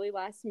 really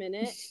last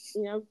minute,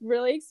 you know,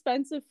 really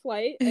expensive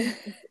flight and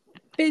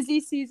busy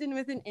season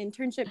with an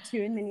internship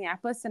too in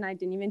Minneapolis. And I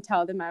didn't even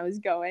tell them I was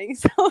going.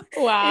 So it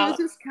was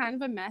just kind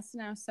of a mess,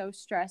 and I was so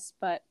stressed,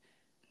 but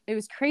it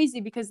was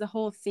crazy because the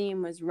whole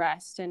theme was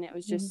rest, and it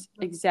was just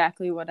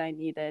exactly what I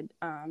needed.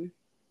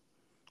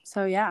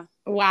 So yeah.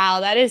 Wow,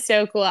 that is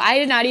so cool. I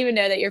did not even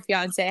know that your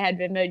fiance had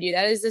Venmo'd you.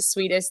 That is the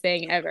sweetest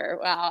thing ever.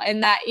 Wow.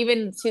 And that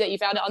even too that you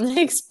found it on the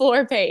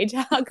Explore page.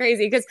 How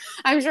crazy. Because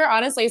I'm sure,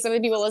 honestly, some of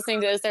the people listening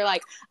to this, they're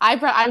like,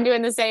 I'm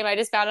doing the same. I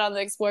just found it on the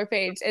Explore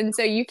page. And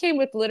so you came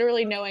with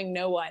literally knowing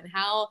no one.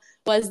 How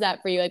was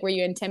that for you? Like, were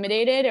you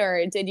intimidated,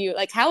 or did you,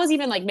 like, how was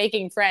even like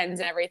making friends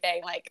and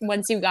everything? Like,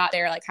 once you got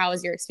there, like, how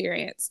was your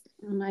experience?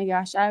 Oh my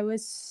gosh, I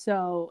was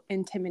so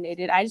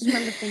intimidated. I just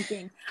remember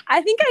thinking,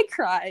 I think I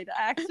cried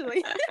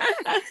actually.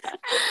 I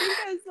think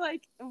I was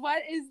like,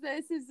 what is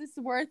this? Is this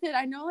worth it?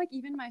 I know, like,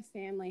 even my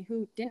family,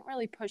 who didn't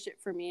really push it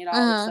for me at all,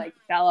 was like,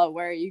 Bella,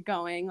 where are you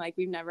going? Like,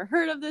 we've never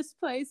heard of this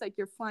place. Like,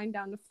 you're flying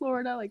down to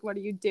Florida. Like, what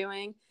are you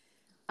doing?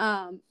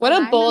 What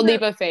a bold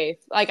leap of faith.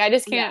 Like, I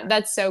just can't.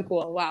 That's so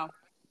cool. Wow.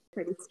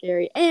 Pretty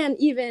scary. And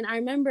even I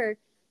remember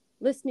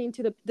listening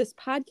to this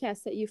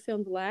podcast that you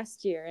filmed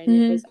last year,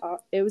 and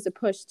it was a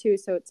push too,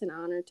 so it's an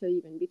honor to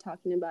even be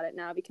talking about it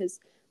now, because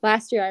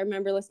last year I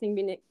remember listening,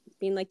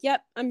 being like,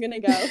 yep, I'm gonna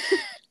go.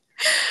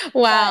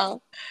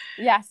 Wow.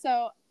 But, yeah,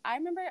 so I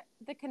remember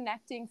the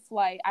connecting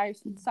flight, I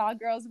saw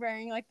girls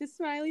wearing like the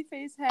smiley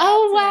face hats.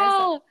 Oh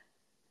wow.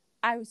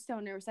 I was so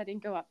nervous. I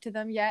didn't go up to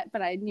them yet,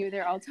 but I knew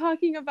they're all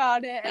talking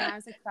about it, and I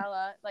was like,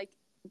 Bella, like,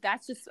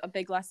 that's just a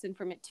big lesson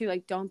from it too.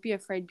 Like, don't be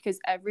afraid, because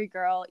every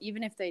girl,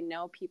 even if they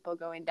know people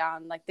going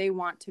down, like, they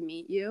want to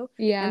meet you,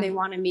 and they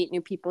want to meet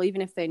new people,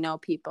 even if they know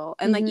people.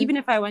 And like, even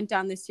if I went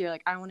down this year,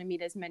 like, I want to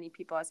meet as many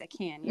people as I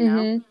can, you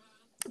know.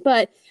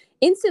 But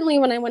instantly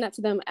when I went up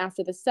to them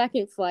after the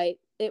second flight,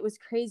 it was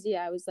crazy.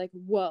 I was like,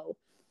 whoa,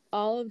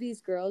 all of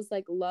these girls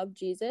like love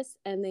Jesus,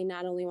 and they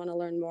not only want to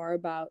learn more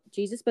about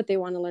Jesus, but they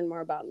want to learn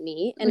more about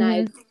me. And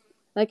I,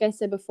 like I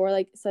said before,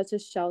 like, such a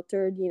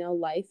sheltered, you know,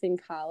 life in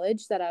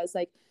college, that I was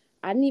like,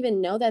 I didn't even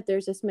know that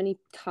there's this many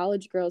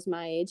college girls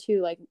my age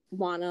who like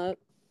want to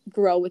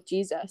grow with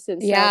Jesus.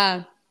 And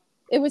so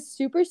it was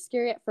super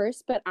scary at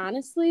first, but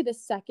honestly, the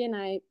second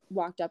I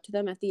walked up to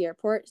them at the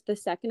airport, the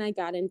second I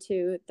got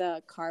into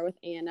the car with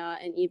Anna,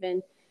 and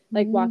even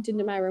like walked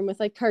into my room with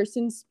like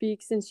Carson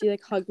Speaks, and she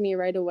like hugged me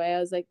right away, I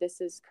was like, this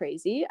is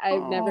crazy.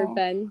 I've never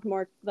been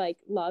more like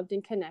loved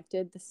and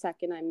connected the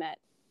second I met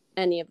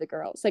any of the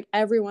girls. Like,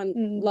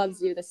 everyone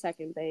loves you the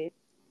second they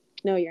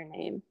know your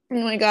name.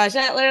 Oh my gosh,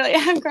 that literally,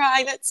 I'm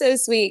crying. That's so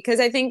sweet, because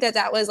I think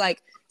that was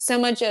like so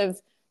much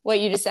of what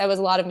you just said was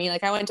a lot of me.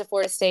 Like, I went to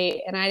Florida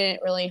State, and I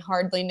didn't really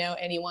hardly know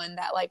anyone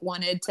that like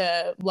wanted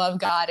to love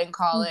God in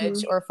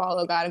college or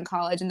follow God in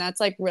college. And that's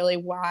like really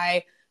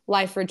why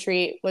Life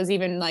Retreat was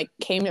even like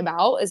came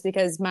about, is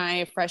because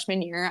my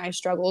freshman year I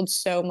struggled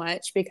so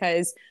much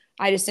because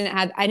I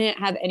didn't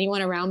have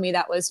anyone around me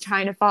that was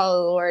trying to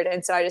follow the Lord.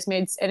 And so I just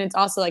and it's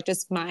also like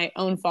just my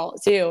own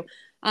fault too.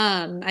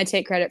 I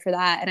take credit for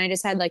that. And I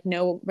just had like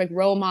no like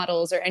role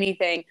models or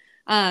anything.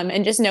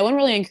 And just no one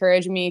really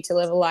encouraged me to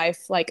live a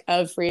life like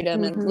of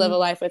freedom and live a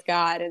life with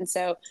God. And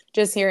so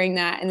just hearing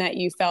that, and that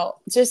you felt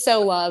just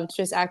so loved,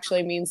 just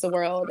actually means the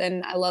world.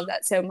 And I love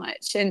that so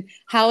much. And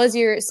how was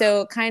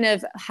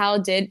how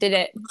did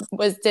it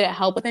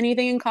help with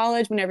anything in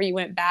college whenever you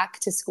went back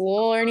to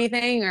school or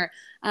anything? Or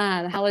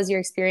how was your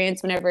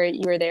experience whenever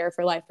you were there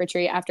for Life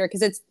Retreat after?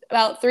 Because it's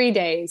about 3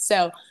 days.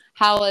 So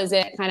how was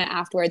it kind of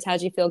afterwards? How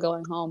did you feel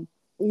going home?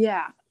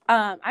 Yeah.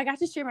 I got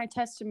to share my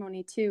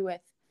testimony too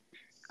with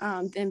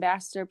the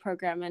ambassador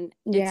program, and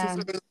it's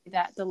just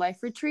that the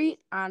Life Retreat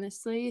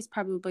honestly is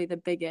probably the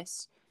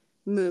biggest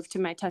move to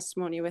my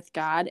testimony with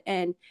God.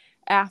 And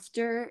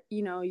after,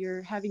 you know,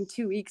 you're having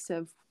 2 weeks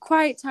of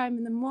quiet time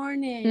in the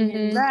morning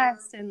and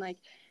rest, and like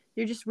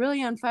you're just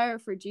really on fire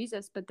for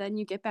Jesus, but then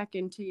you get back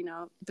into, you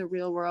know, the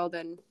real world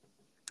and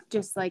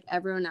just like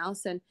everyone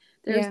else. And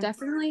there was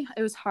definitely,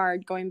 it was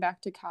hard going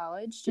back to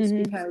college just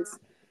because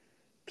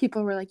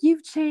people were like,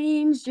 you've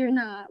changed, you're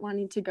not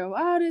wanting to go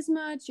out as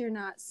much, you're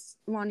not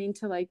wanting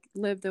to like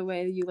live the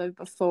way you lived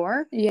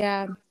before.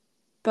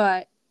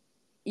 But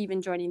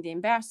even joining the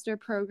ambassador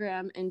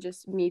program and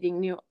just meeting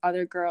new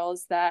other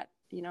girls that,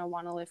 you know,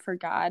 want to live for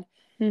God,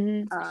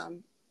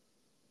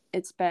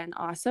 it's been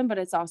awesome, but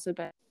it's also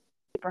been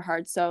super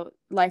hard. So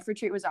Life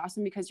Retreat was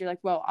awesome because you're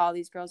like, well, all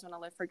these girls want to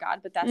live for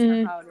God, but that's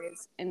not how it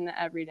is in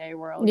the everyday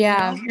world. You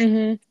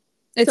know?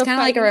 It's so kind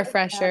of like a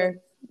refresher.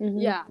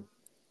 Yeah.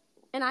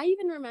 And I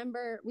even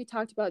remember we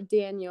talked about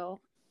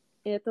Daniel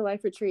at the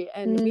Life Retreat,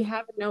 and we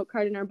have a note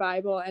card in our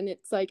Bible, and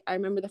it's like, I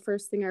remember the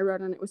first thing I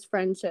wrote on it was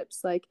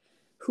friendships, like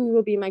who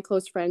will be my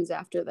close friends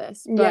after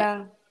this.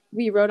 But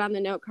we wrote on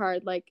the note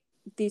card, like,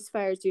 these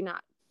fires do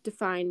not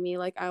define me,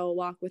 like I will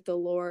walk with the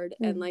Lord.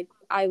 And like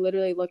I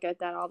literally look at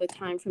that all the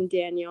time from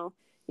Daniel,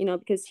 you know,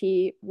 because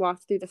he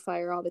walked through the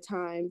fire all the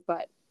time,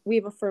 but we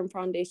have a firm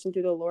foundation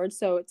through the Lord.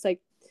 So it's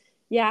like,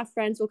 yeah,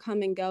 friends will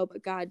come and go,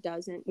 but God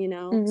doesn't, you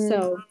know.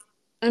 So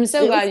I'm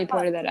so glad you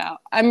pointed that out.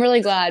 I'm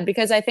really glad,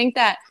 because I think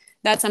that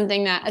that's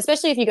something that,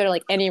 especially if you go to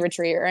like any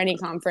retreat or any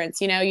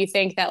conference, you know, you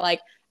think that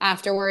like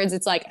afterwards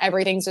it's like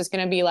everything's just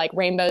going to be like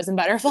rainbows and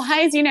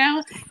butterflies, you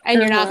know, and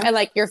you're not, and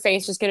like your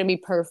face just going to be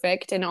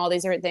perfect and all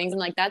these different things. And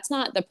like, that's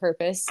not the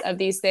purpose of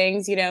these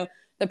things. You know,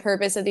 the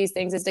purpose of these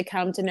things is to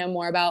come to know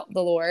more about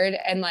the Lord.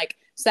 And like,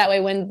 so that way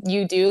when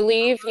you do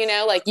leave, you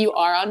know, like you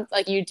are on,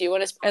 like you do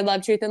want to spread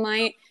love, truth, and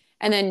light.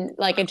 And then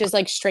like it just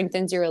like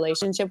strengthens your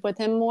relationship with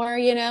him more,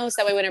 you know. So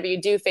that way whenever you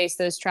do face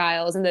those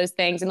trials and those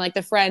things, and like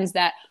the friends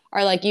that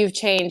are like, you've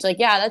changed, like,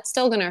 yeah, that's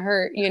still gonna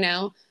hurt, you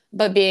know,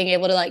 but being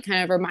able to like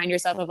kind of remind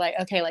yourself of like,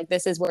 okay, like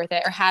this is worth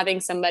it, or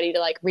having somebody to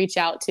like reach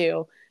out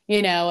to,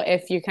 you know,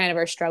 if you kind of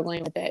are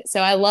struggling with it.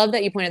 So I love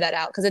that you pointed that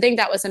out, because I think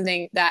that was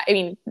something that, I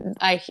mean,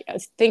 I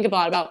think a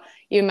lot about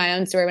even my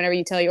own story whenever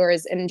you tell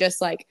yours. And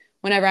just like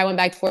whenever I went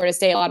back to Florida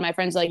State, a lot of my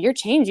friends were like, you're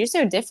changed, you're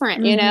so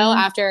different, you know,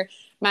 after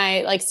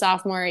my like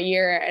sophomore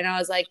year. And I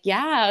was like,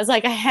 yeah, I was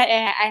like, I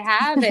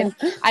have, and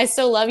I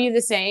still love you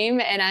the same,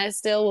 and I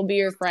still will be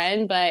your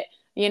friend, but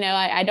you know,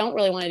 I don't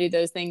really want to do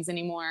those things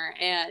anymore.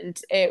 And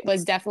it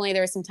was definitely,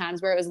 there were some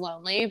times where it was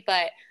lonely,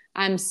 but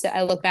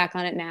I look back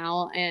on it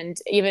now, and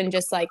even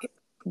just like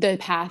the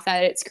path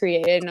that it's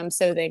created, and I'm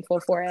so thankful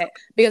for it,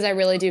 because I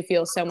really do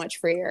feel so much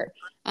freer.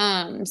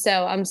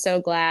 So I'm so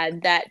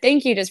glad that,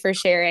 thank you just for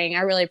sharing.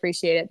 I really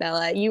appreciate it,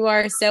 Bella. You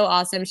are so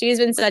awesome. She's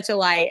been such a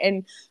light,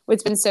 and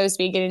it's been so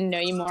sweet getting to know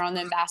you more on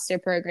the ambassador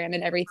program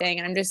and everything.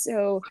 And I'm just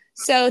so,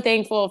 so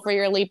thankful for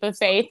your leap of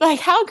faith. Like,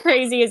 how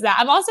crazy is that?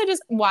 I'm also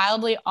just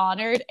wildly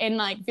honored and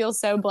like feel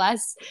so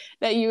blessed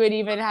that you would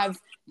even have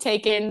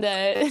taken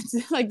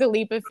the like the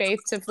leap of faith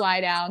to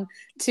fly down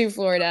to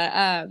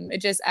Florida.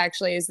 It just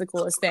actually is the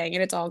coolest thing,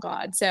 and it's all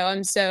God. So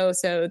I'm so,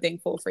 so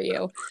thankful for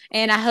you.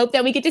 And I hope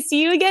that we get to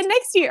see you again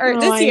next year, or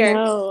this year.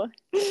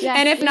 Yeah,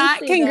 and if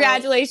not,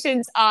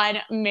 congratulations on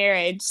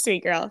marriage,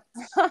 sweet girl.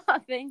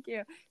 Thank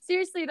you.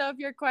 Seriously though, if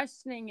you're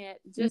questioning it,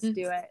 just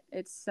do it.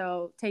 It's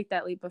so, take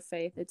that leap of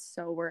faith. It's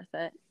so worth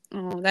it.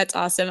 Oh, that's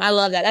awesome. I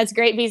love that. That's a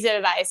great piece of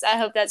advice. I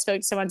hope that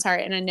spoke to someone's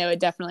heart, and I know it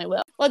definitely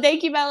will. Well,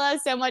 thank you, Bella,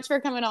 so much for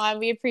coming on.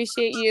 We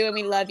appreciate you, and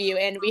we love you,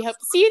 and we hope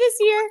to see you this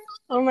year.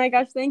 Oh my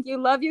gosh, thank you.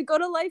 Love you. Go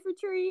to Life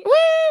Retreat.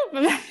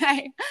 Woo!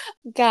 Bye.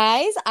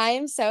 Guys, I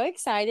am so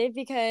excited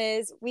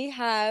because we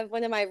have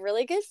one of my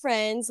really good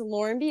friends,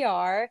 Lauren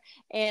BR,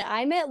 and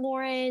I met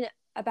Lauren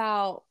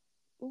about,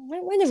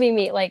 when did we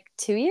meet? Like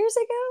 2 years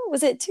ago?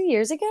 Was it 2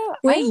 years ago?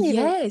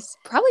 Yes,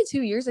 probably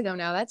 2 years ago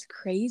now. That's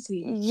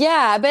crazy.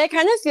 Yeah, but it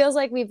kind of feels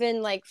like we've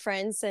been like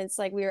friends since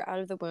like we were out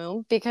of the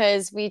womb,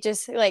 because we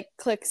just like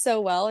click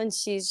so well, and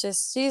she's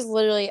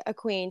literally a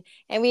queen.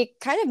 And we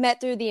kind of met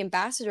through the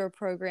ambassador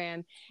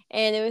program,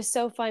 and it was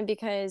so fun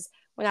because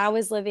when I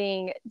was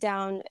living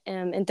down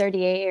in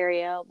 38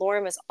 area,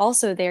 Lauren was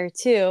also there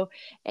too.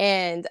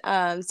 And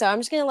so I'm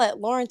just going to let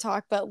Lauren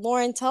talk. But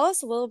Lauren, tell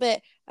us a little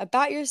bit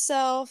about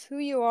yourself, who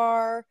you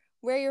are,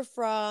 where you're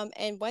from,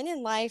 and when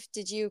in life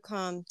did you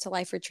come to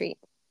Life Retreat?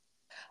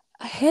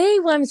 Hey,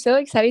 well, I'm so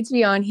excited to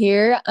be on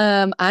here.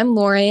 I'm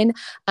Lauren.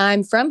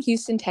 I'm from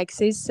Houston,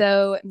 Texas.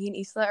 So me and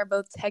Isla are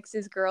both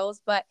Texas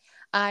girls, but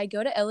I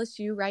go to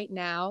LSU right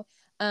now.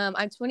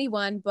 I'm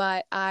 21,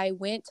 but I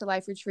went to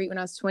Life Retreat when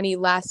I was 20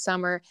 last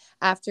summer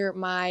after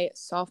my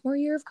sophomore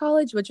year of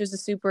college, which was a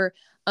super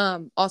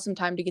awesome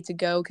time to get to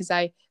go, because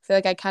I feel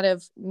like I kind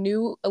of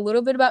knew a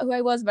little bit about who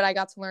I was, but I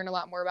got to learn a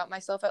lot more about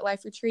myself at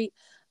Life Retreat.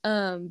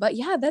 But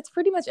yeah, that's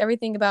pretty much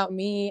everything about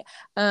me.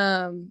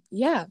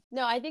 Yeah.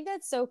 No, I think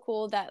that's so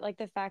cool that like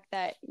the fact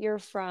that you're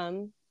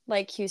from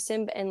like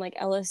Houston and like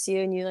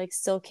LSU, and you like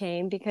still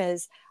came,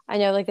 because I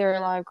know like there are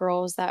a lot of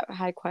girls that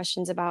had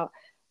questions about,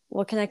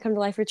 well, can I come to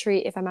Life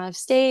Retreat if I'm out of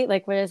state?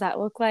 Like, what does that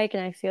look like?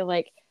 And I feel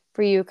like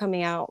for you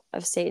coming out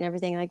of state and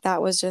everything. Like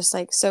that was just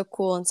like so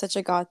cool and such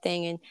a God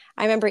thing. And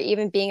I remember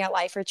even being at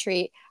Life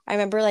Retreat, I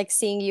remember like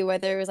seeing you,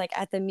 whether it was like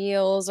at the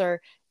meals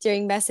or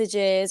during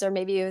messages, or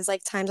maybe it was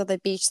like times on the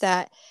beach,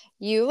 that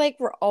you like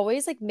were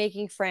always like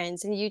making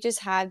friends, and you just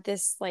had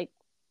this like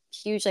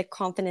huge like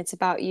confidence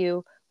about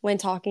you when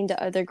talking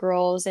to other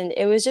girls. And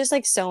it was just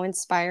like so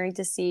inspiring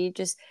to see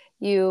just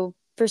you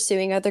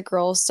pursuing other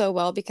girls so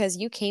well, because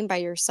you came by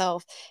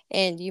yourself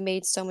and you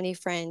made so many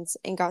friends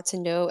and got to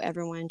know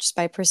everyone just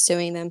by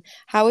pursuing them.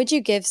 How would you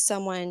give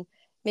someone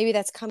maybe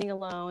that's coming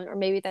alone, or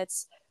maybe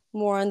that's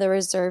more on the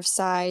reserve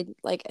side,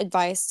 like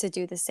advice to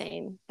do the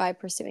same by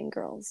pursuing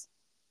girls?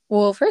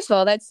 Well, first of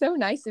all, that's so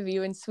nice of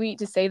you and sweet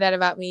to say that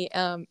about me,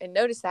 and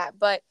notice that.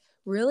 But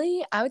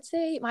really, I would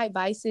say my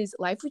advice is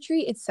Life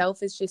Retreat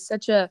itself is just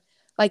such a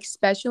like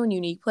special and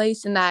unique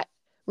place, and that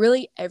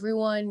really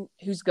everyone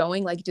who's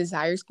going like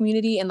desires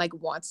community and like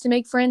wants to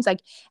make friends.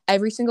 Like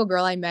every single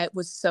girl I met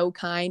was so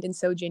kind and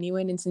so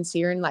genuine and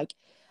sincere, and like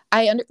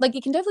like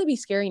it can definitely be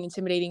scary and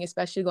intimidating,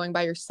 especially going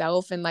by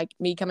yourself, and like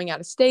me coming out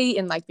of state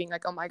and like being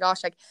like, oh my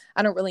gosh, like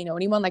I don't really know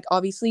anyone. Like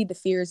obviously the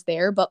fear is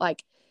there, but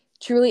like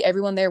truly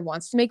everyone there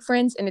wants to make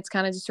friends, and it's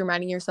kind of just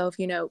reminding yourself,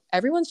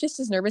 everyone's just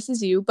as nervous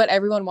as you, but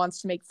everyone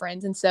wants to make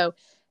friends. And so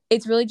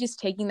it's really just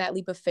taking that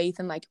leap of faith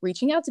and like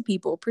reaching out to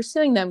people,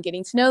 pursuing them,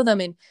 getting to know them,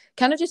 and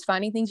kind of just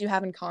finding things you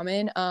have in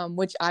common,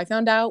 which I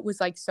found out was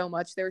like so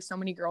much. There were so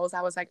many girls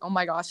I was like, oh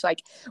my gosh,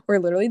 like we're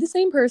literally the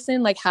same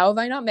person. Like how have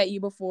I not met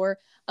you before?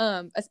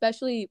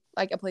 Especially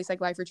like a place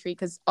like Life Retreat,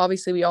 because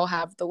obviously we all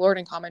have the Lord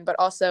in common, but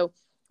also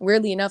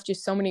weirdly enough,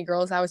 just so many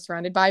girls I was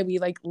surrounded by, we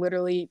like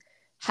literally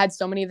had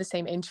so many of the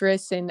same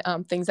interests and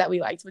things that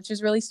we liked, which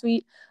is really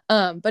sweet.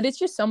 But it's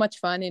just so much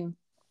fun. And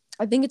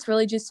I think it's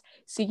really just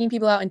seeking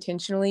people out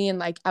intentionally. And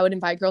like, I would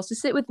invite girls to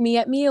sit with me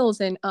at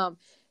meals. And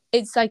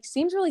it's like,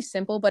 seems really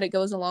simple, but it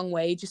goes a long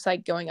way. Just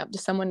like going up to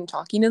someone and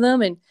talking to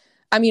them. And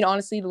I mean,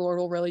 honestly, the Lord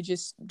will really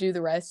just do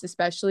the rest,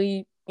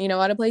 especially,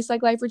 at a place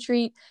like Life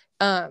Retreat.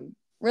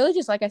 Really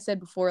just, like I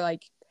said before,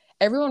 like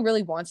everyone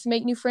really wants to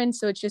make new friends.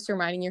 So it's just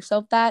reminding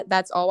yourself that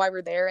that's all why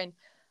we're there. And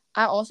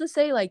I also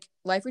say like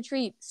Life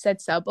Retreat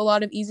sets up a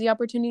lot of easy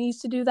opportunities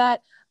to do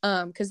that,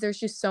 because there's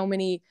just so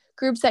many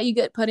groups that you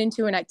get put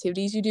into and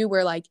activities you do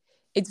where like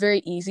it's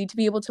very easy to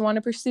be able to want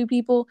to pursue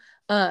people.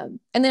 And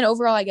then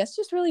overall, I guess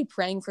just really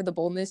praying for the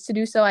boldness to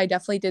do so. I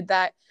definitely did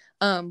that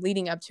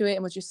leading up to it,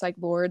 and was just like,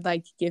 Lord,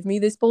 like give me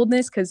this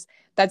boldness, because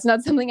that's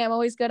not something I'm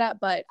always good at.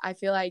 But I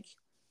feel like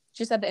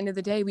just at the end of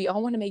the day, we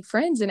all want to make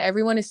friends, and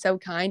everyone is so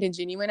kind and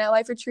genuine at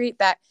Life Retreat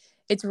that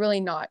it's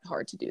really not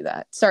hard to do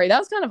that. Sorry, that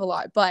was kind of a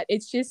lot, but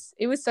it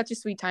was such a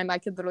sweet time. I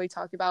could literally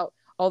talk about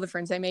all the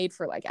friends I made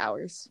for like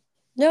hours.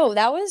 No,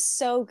 that was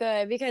so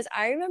good, because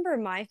I remember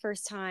my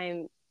first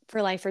time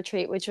for Life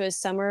Retreat, which was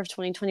summer of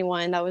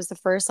 2021. That was the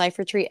first Life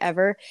Retreat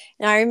ever.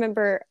 And I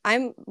remember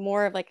I'm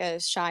more of like a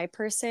shy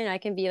person. I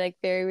can be like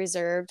very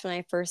reserved when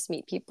I first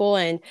meet people.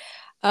 And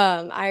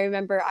I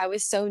remember I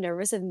was so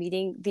nervous of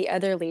meeting the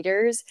other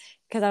leaders,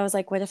 because I was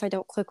like, what if I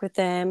don't click with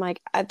them?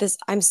 Like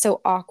I'm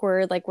so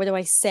awkward. Like, what do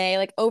I say?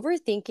 Like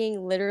overthinking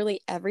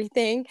literally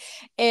everything.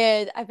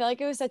 And I feel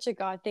like it was such a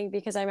God thing,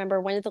 because I remember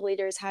one of the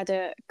leaders had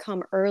to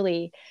come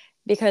early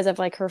because of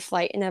like her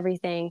flight and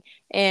everything.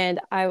 And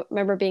I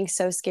remember being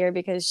so scared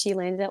because she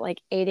landed at like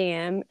 8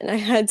 a.m. and I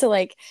had to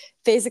like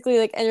basically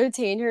like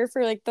entertain her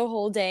for like the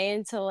whole day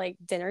until like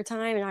dinner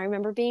time. And I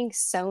remember being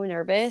so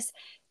nervous,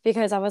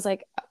 because I was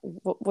like,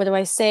 what do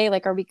I say?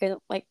 Like, are we gonna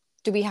like,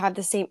 do we have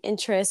the same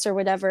interests or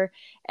whatever?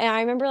 And I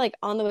remember like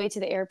on the way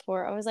to the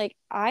airport, I was like,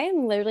 I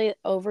am literally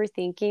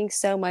overthinking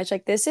so much.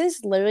 Like, this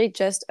is literally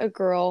just a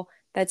girl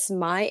that's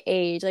my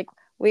age. Like,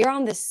 we are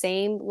on the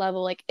same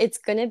level. Like, it's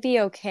gonna be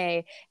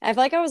okay. And I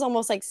feel like I was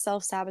almost like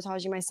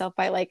self-sabotaging myself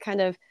by like kind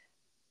of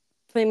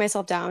putting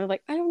myself down.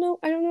 Like, I don't know,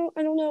 I don't know,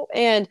 I don't know.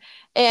 And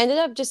it ended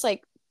up just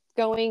like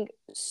going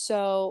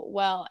so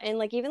well. And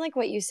like even like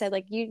what you said,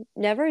 like you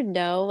never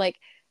know like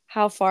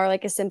how far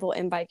like a simple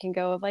invite can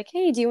go of like,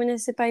 hey, do you want to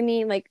sit by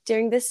me like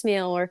during this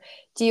meal? Or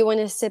do you want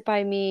to sit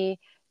by me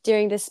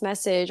during this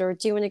message? Or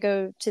do you want to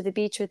go to the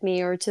beach with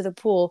me or to the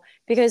pool?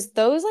 Because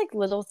those like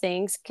little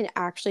things can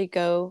actually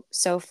go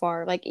so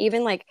far. Like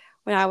even like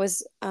when I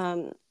was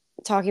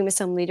talking with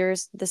some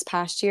leaders this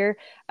past year,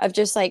 of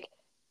just like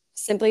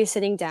simply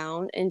sitting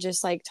down and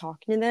just like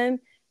talking to them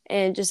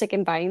and just like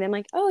inviting them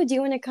like, oh, do you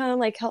want to come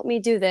like help me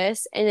do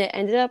this? And it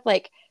ended up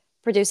like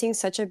producing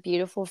such a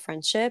beautiful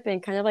friendship.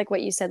 And kind of like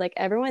what you said, like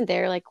everyone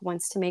there like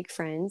wants to make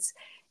friends.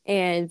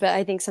 And but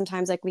I think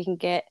sometimes like we can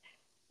get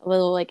a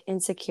little like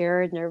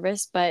insecure and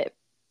nervous, but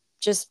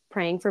just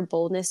praying for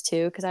boldness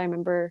too, because I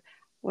remember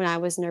when I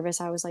was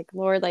nervous, I was like,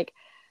 Lord, like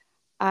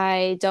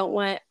I don't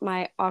want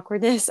my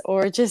awkwardness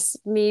or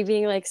just me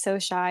being like so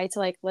shy to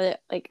like let it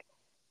like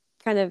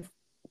kind of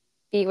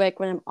be like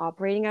when I'm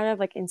operating out of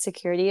like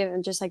insecurity,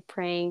 and just like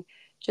praying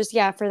just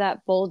yeah for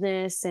that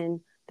boldness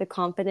and the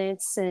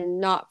confidence,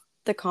 and not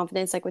the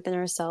confidence like within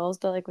ourselves,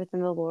 but like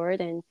within the Lord.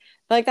 And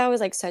I feel like that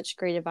was like such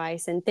great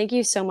advice. And thank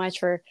you so much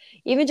for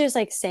even just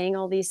like saying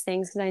all these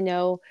things, because I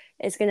know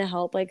it's going to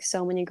help like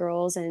so many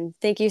girls. And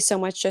thank you so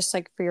much just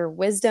like for your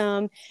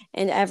wisdom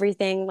and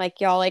everything.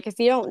 Like y'all, like if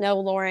you don't know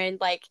Lauren,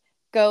 like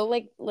go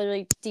like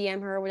literally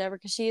DM her or whatever,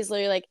 because she is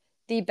literally like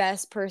the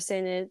best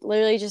person. It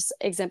literally just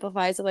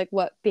exemplifies of like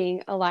what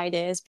being a light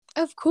is.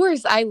 Of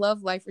course, I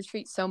love Life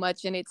Retreat so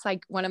much, and it's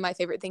like one of my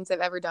favorite things I've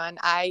ever done.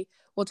 I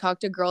will talk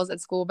to girls at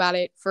school about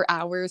it for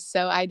hours,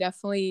 so I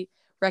definitely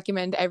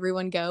recommend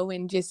everyone go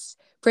and just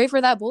pray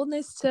for that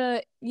boldness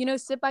to,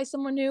 sit by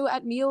someone new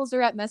at meals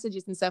or at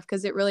messages and stuff,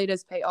 because it really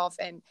does pay off.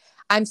 And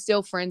I'm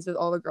still friends with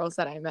all the girls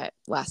that I met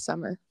last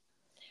summer.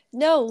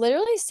 No,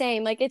 literally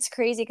same. Like it's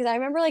crazy because I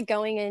remember like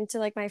going into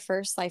like my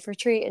first Life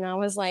Retreat and I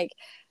was like,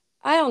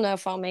 I don't know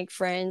if I'll make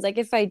friends. Like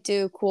if I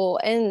do, cool.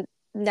 And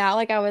now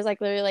like I was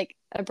like literally like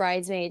a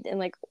bridesmaid in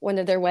like one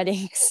of their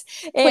weddings.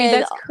 Wait,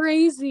 And that's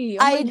crazy.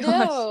 Oh I my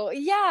gosh. know.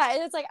 Yeah.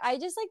 And it's like I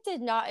just like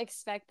did not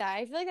expect that.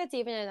 I feel like that's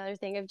even another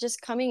thing of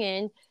just coming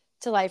in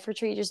to Life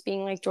Retreat, just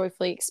being like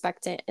joyfully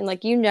expectant. And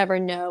like you never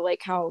know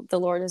like how the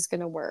Lord is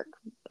gonna work.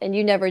 And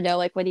you never know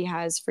like what he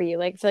has for you.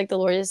 Like I feel like the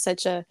Lord is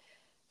such a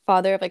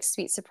father of like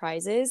sweet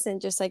surprises, and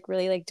just like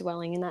really like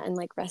dwelling in that and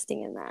like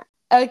resting in that.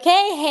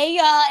 Okay, hey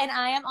y'all, and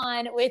I am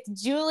on with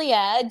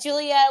Julia.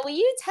 Julia, will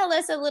you tell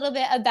us a little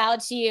bit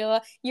about you,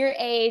 your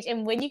age,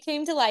 and when you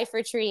came to Life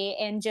Retreat,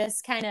 and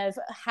just kind of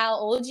how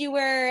old you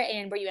were,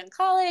 and were you in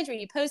college, were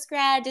you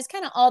post-grad, just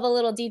kind of all the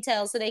little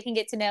details so they can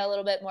get to know a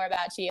little bit more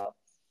about you.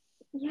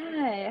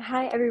 Yeah.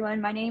 Hi,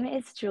 everyone. My name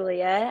is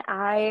Julia.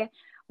 I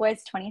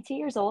was 22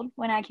 years old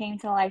when I came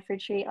to Life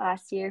Retreat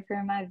last year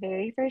for my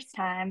very first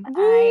time.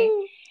 I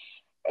Woo!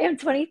 am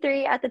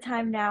 23 at the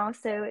time now,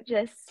 so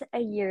just a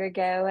year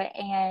ago.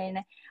 And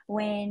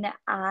when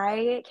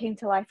I came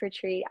to Life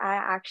Retreat, I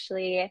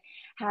actually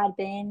had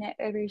been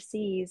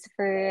overseas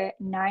for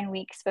 9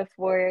 weeks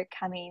before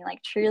coming.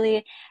 Like,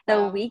 truly, the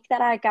Wow. week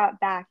that I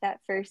got back, that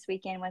first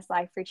weekend was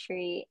Life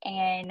Retreat.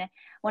 And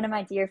one of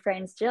my dear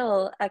friends,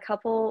 Jill, a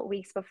couple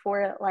weeks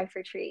before Life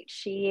Retreat,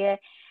 she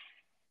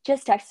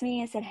just texted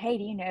me and said, "Hey,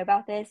 do you know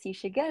about this? You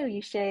should go.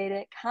 You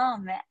should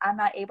come. I'm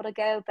not able to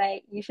go,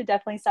 but you should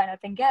definitely sign up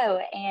and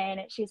go."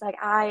 And she's like,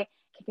 "I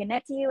can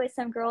connect you with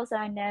some girls that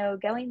I know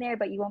going there,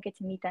 but you won't get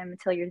to meet them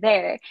until you're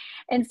there."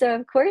 And so,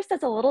 of course,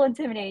 that's a little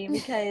intimidating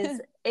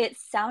because it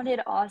sounded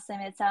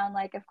awesome. It sounded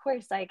like, of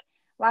course, like,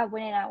 why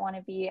wouldn't I want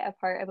to be a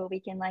part of a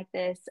weekend like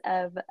this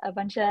of a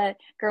bunch of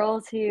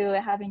girls who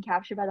have been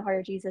captured by the heart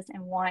of Jesus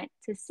and want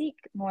to seek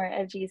more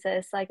of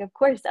Jesus? Like, of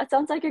course, that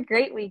sounds like a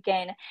great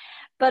weekend.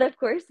 But of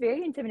course,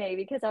 very intimidating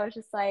because I was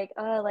just like,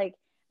 oh, like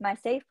my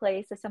safe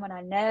place is someone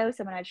I know,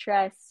 someone I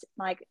trust,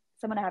 like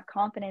someone I have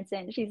confidence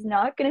in. She's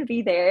not going to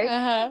be there.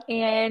 Uh-huh.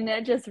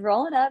 And just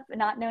rolling up,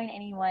 not knowing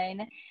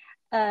anyone,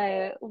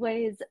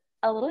 was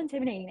a little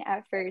intimidating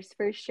at first,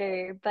 for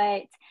sure.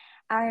 But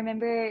I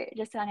remember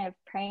just kind of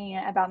praying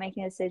about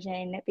making a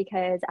decision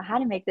because I had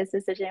to make this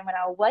decision when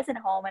I wasn't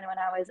home and when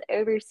I was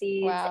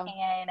overseas. Wow.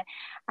 And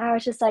I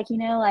was just like,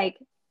 like,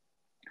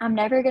 I'm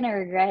never going to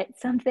regret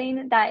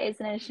something that is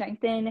going to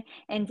strengthen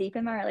and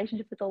deepen my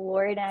relationship with the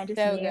Lord. And I just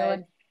So knew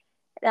good.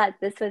 that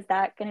this was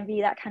that going to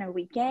be that kind of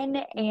weekend.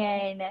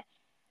 And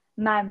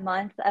my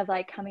month of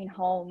like coming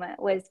home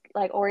was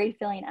like already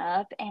filling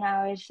up. And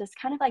I was just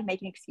kind of like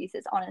making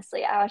excuses,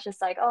 honestly. I was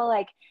just like, oh,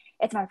 like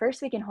it's my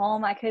first weekend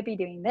home. I could be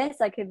doing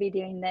this. I could be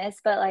doing this.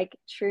 But like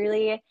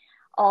truly,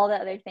 all the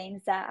other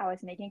things that I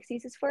was making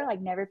excuses for like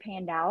never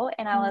panned out.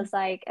 And I was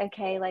like,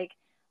 okay, like,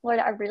 Lord,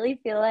 I really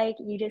feel like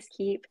you just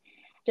keep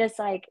just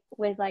like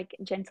with like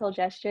gentle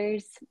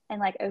gestures and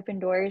like open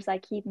doors,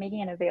 like keep making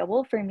it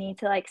available for me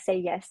to like say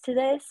yes to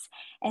this.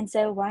 And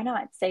so why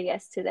not say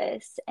yes to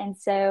this? And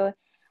so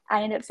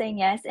I ended up saying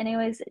yes. And it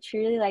was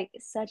truly like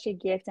such a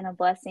gift and a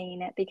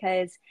blessing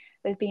because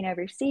with being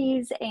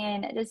overseas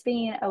and just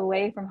being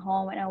away from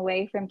home and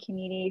away from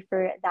community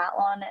for that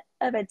long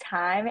of a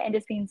time, and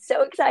just being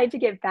so excited to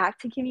get back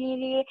to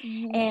community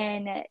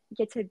and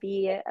get to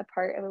be a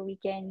part of a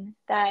weekend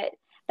that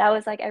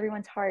was like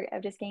everyone's heart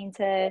of just getting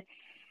to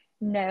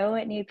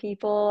know new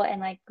people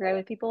and like grow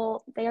with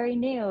people they already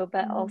knew,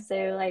 but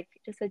also like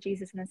just with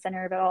Jesus in the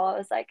center of it all. I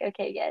was like,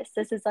 okay, yes,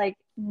 this is like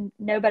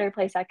no better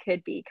place I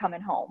could be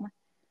coming home.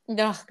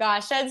 Oh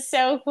gosh, that's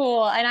so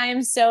cool. And I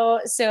am so,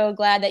 so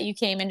glad that you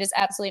came, and just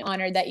absolutely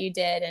honored that you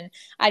did. And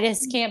I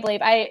just can't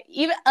believe I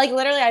even like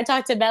literally I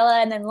talked to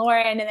Bella and then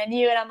Lauren and then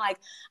you, and I'm like,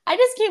 I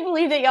just can't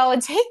believe that y'all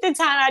would take the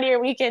time out of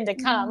your weekend to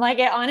come. Like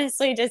it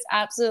honestly just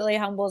absolutely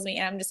humbles me.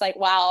 And I'm just like,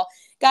 wow,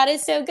 God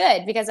is so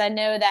good, because I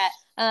know that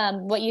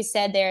what you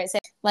said there, it said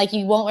like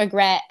you won't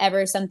regret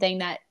ever something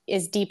that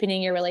is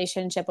deepening your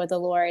relationship with the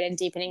Lord and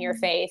deepening your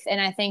faith.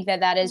 And I think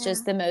that is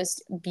just the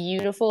most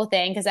beautiful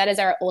thing, because that is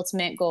our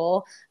ultimate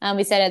goal.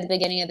 We said at the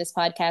beginning of this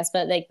podcast,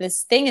 but like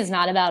this thing is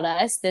not about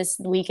us. This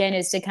weekend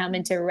is to come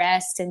and to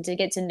rest and to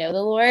get to know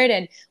the Lord.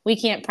 And we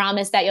can't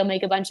promise that you'll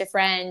make a bunch of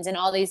friends and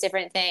all these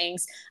different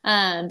things.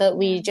 But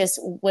we just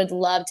would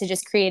love to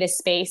just create a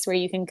space where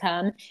you can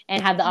come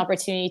and have the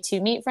opportunity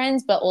to meet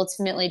friends, but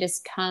ultimately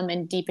just come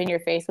and deepen your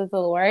faith with the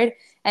Lord.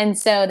 And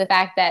so the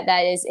fact that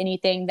that is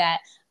anything that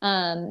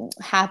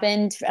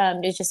happened,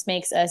 it just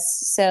makes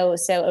us so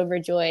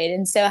overjoyed.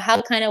 And so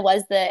how kind of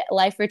was the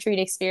life retreat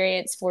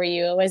experience for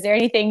you? Was there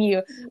anything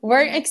you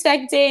weren't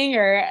expecting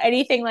or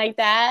anything like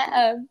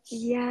that?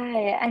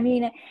 Yeah, I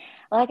mean,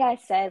 like I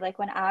said, like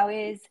when I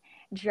was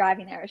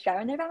driving there, I was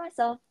driving there by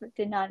myself,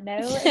 did not know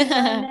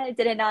anyone,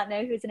 did not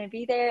know who was going to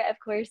be there. Of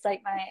course,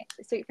 like my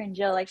sweet friend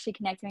Jill, like she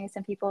connected me with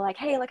some people like,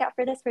 hey, look out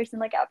for this person,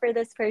 look out for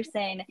this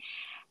person.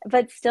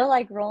 But still,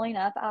 like rolling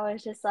up, I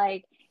was just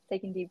like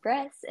taking deep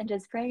breaths and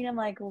just praying. I'm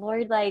like,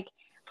 Lord, like,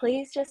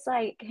 please just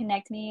like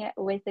connect me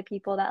with the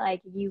people that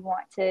like you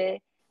want to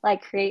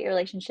like create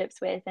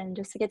relationships with and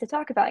just to get to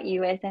talk about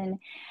you with. And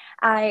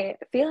I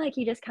feel like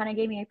you just kind of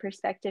gave me a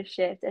perspective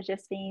shift of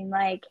just being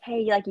like,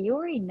 hey, like you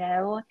already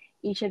know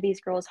each of these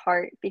girls'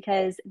 heart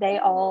because they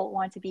all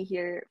want to be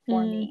here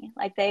for me.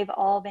 Like they've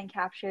all been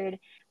captured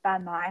by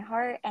my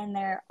heart and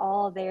they're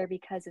all there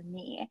because of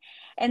me.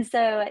 And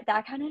so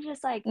that kind of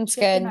just like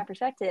shifted my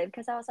perspective,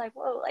 because I was like,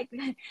 whoa, like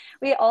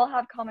we all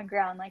have common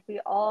ground. Like we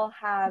all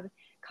have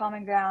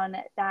common ground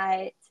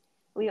that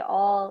we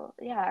all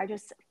are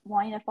just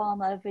wanting to fall in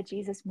love with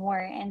Jesus more.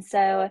 And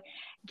so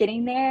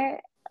getting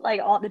there,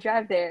 like all the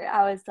drive there,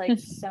 I was like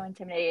so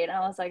intimidated.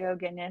 I was like, oh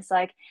goodness,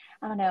 like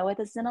I don't know what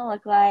this is gonna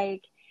look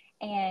like.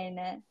 And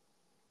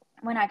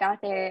when I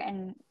got there,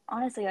 and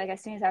honestly, like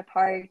as soon as I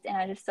parked and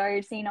I just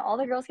started seeing all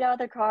the girls get out of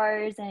their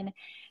cars and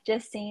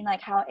just seeing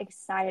like how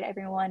excited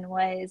everyone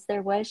was,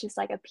 there was just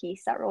like a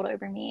peace that rolled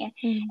over me.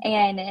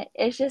 And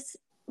it's just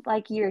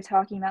like you were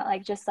talking about,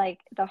 like just like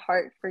the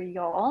heart for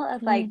y'all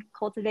of like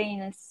cultivating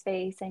this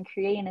space and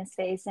creating a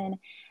space. And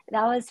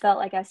that was felt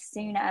like as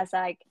soon as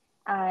like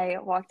I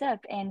walked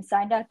up and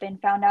signed up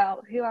and found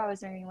out who I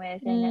was rooming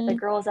with and the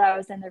girls that I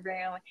was in the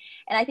room.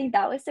 And I think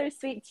that was so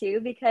sweet too,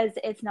 because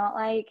it's not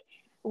like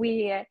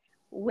we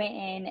went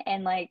in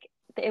and like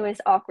it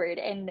was awkward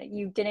and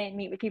you didn't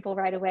meet with people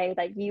right away.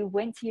 Like you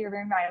went to your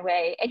room right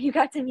away and you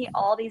got to meet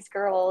all these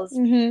girls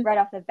right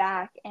off the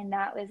back. And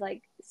that was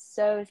like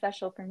so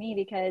special for me,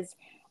 because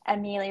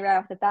immediately right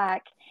off the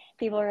back,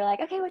 people were like,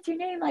 okay, what's your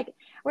name? Like,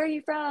 where are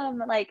you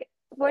from? Like,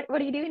 what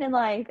are you doing in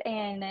life?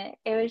 And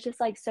it was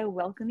just like so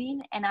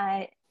welcoming. And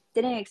I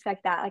didn't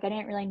expect that. Like, I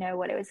didn't really know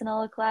what it was going to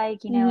look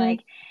like, you know,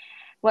 like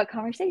what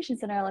conversations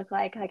going to look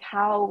like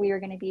how we were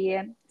going to be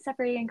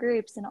separated in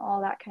groups and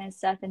all that kind of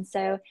stuff. And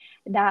so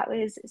that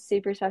was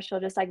super special,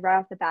 just like right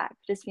off the bat,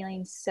 just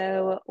feeling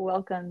so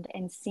welcomed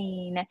and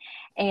seen,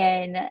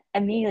 and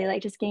immediately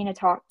like just getting to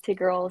talk to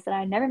girls that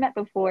I never met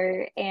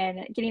before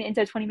and getting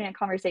into a 20-minute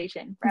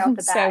conversation right off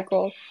the bat. So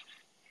cool.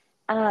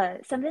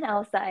 Something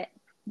else that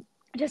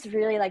just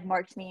really like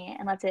marked me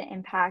and left an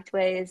impact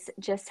was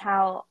just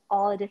how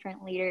all the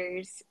different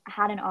leaders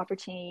had an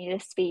opportunity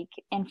to speak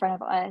in front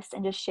of us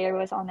and just share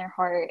what's on their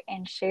heart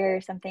and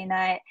share something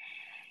that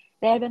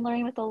they had been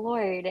learning with the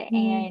Lord.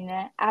 And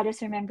I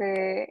just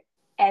remember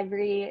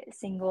every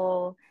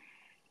single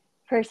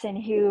person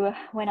who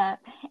went up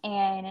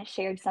and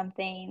shared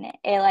something,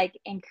 it like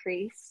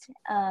increased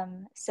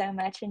so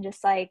much, and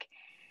just like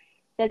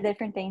the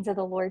different things of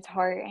the Lord's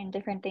heart and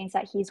different things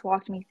that he's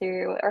walked me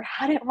through or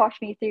hadn't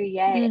walked me through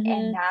yet.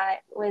 And that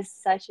was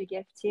such a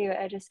gift too,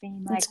 of just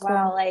being like, That's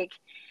wow, cool. like,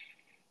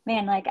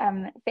 man, like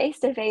I'm face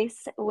to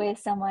face with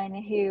someone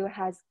who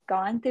has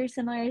gone through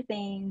similar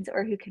things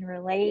or who can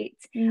relate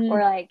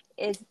or like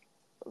is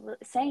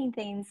saying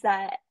things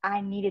that I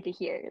needed to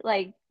hear,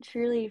 like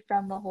truly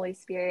from the Holy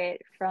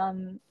Spirit,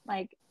 from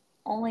like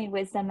only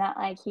wisdom that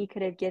like he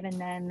could have given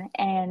them.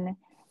 And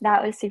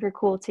that was super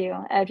cool too,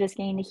 of just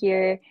getting to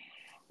hear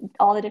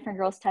all the different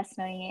girls'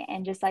 testimony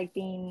and just like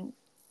being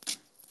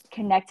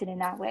connected in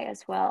that way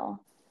as well.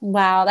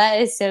 Wow,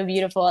 that is so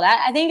beautiful.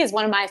 That I think is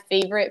one of my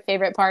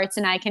favorite parts,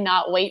 and I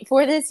cannot wait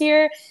for this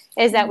year,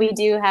 is that we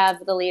do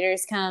have the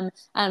leaders come.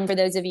 For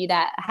those of you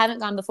that haven't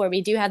gone before, we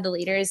do have the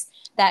leaders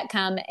that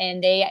come,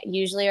 and they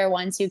usually are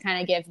ones who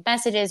kind of give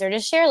messages or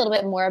just share a little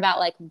bit more about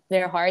like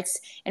their hearts.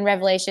 In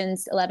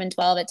Revelations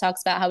 11:12, it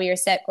talks about how we are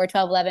set, or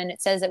 12:11,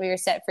 it says that we were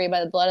set free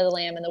by the blood of the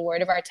Lamb and the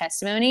word of our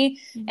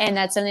testimony. And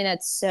that's something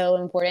that's so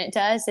important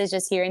to us, is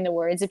just hearing the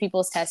words of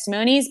people's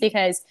testimonies,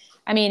 because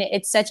I mean,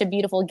 it's such a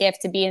beautiful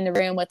gift to be in the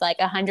room with like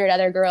 100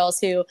 other girls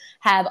who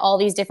have all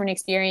these different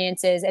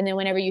experiences. And then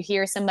whenever you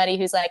hear somebody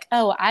who's like,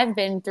 oh, I've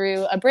been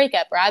through a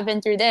breakup, or I've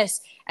been through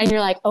this, and you're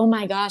like, oh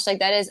my gosh, like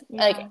that is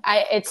like,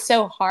 it's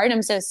so hard.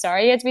 I'm so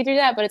sorry you had to be through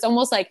that. But it's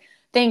almost like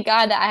thank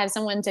God that I have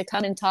someone to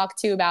come and talk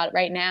to about it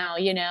right now,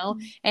 you know?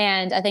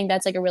 And I think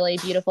that's like a really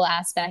beautiful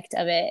aspect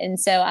of it. And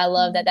so I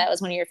love that that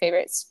was one of your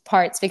favorite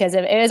parts, because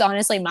it was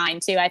honestly mine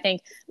too. I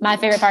think my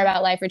favorite part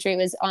about Life Retreat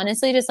was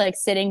honestly just like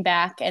sitting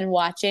back and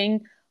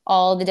watching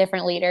all the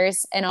different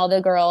leaders and all the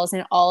girls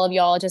and all of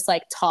y'all just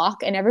like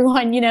talk, and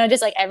everyone, you know,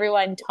 just like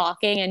everyone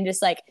talking and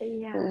just like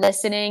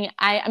listening.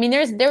 I mean,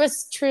 there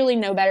was truly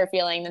no better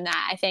feeling than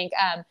that. I think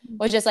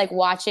was just like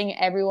watching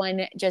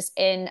everyone just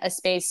in a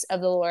space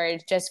of the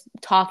Lord, just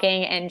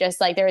talking, and just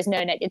like there was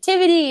no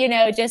negativity, you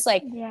know, just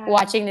like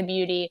watching the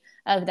beauty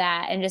of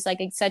that, and just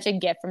like it's such a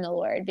gift from the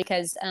Lord,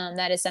 because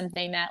that is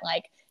something that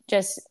like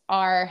just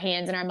our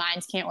hands and our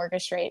minds can't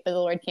orchestrate, but the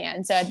Lord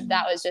can. So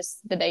that was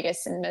just the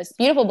biggest and most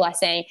beautiful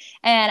blessing.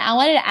 And I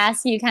wanted to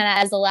ask you kind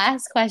of as the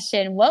last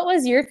question, what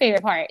was your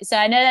favorite part? So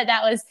I know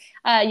that was,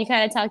 you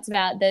kind of talked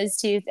about those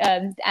two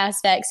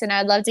aspects, and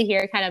I'd love to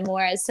hear kind of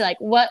more as to like,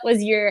 what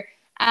was your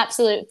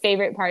absolute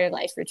favorite part of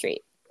Life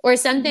Retreat, or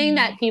something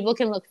that people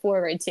can look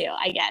forward to,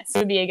 I guess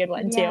would be a good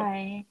one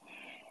too.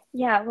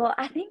 Yeah, well,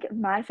 I think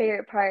my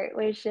favorite part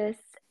was just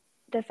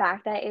the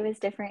fact that it was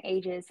different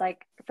ages,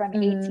 like from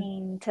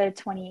 18 to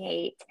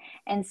 28.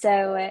 And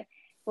so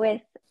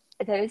with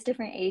those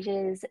different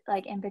ages,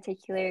 like in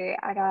particular,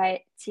 I got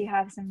to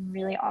have some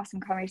really awesome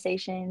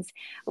conversations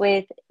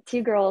with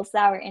two girls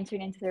that were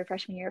entering into their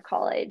freshman year of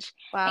college.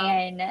 Wow.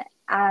 And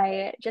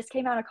I just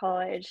came out of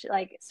college,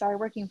 like started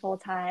working full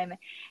time.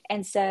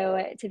 And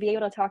so to be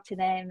able to talk to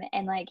them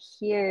and like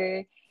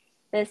hear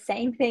the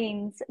same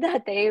things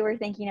that they were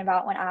thinking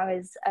about when I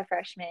was a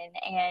freshman,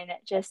 and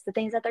just the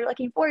things that they're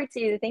looking forward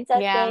to, the things that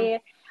they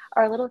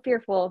are a little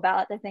fearful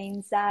about, the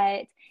things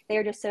that they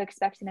are just so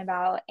expectant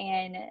about.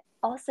 And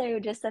also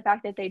just the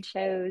fact that they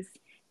chose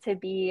to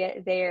be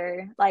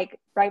there like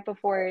right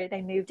before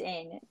they moved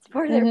in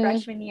for their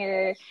freshman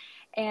year.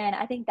 And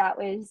I think that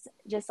was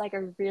just like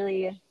a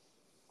really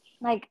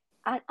like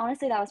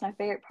honestly, that was my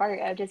favorite part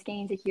of just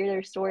getting to hear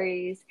their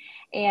stories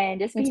and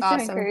just being so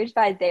encouraged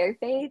by their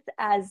faith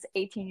as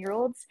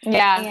 18-year-olds.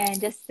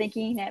 And just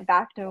thinking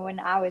back to when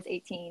I was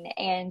 18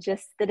 and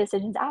just the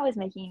decisions I was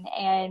making,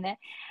 and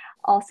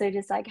also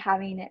just like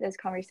having those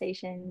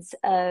conversations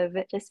of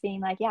just being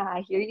like, yeah,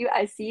 I hear you,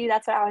 I see you.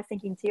 That's what I was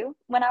thinking too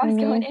when I was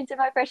going into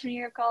my freshman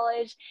year of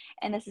college.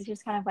 And this is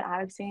just kind of what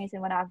I've experienced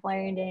and what I've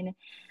learned. And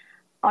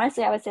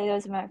honestly, I would say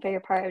those are my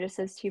favorite part of just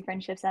those two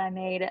friendships that I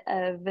made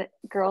of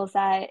girls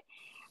that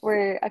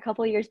were a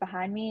couple years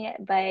behind me,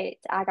 but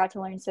I got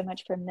to learn so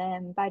much from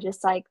them by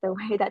just like the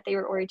way that they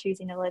were already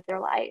choosing to live their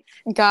life.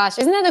 Gosh,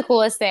 isn't that the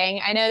coolest thing?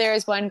 I know there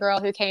was one girl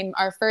who came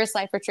our first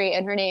Life Retreat,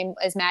 and her name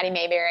is Maddie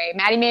Mayberry.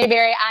 Maddie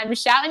Mayberry, I'm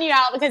shouting you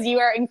out because you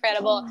are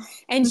incredible.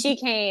 And she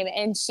came,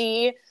 and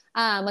she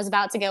was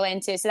about to go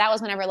into, so that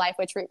was whenever Life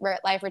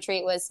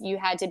Retreat was, you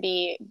had to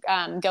be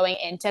going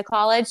into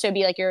college. So it'd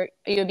be like you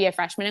would be a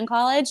freshman in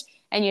college,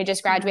 and you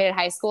just graduated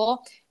high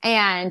school.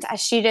 And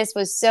she just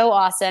was so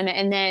awesome.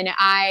 And then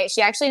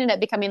she actually ended up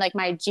becoming like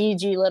my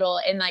Gigi Little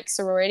in like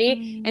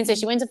sorority. And so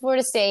she went to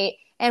Florida State,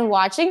 and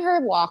watching her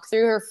walk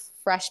through her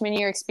freshman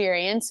year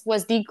experience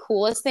was the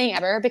coolest thing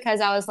ever,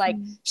 because I was like,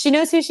 she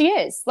knows who she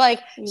is. Like,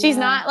 she's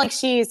not like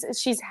she's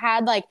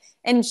had like,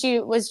 and she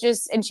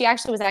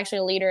actually was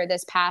a leader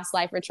this past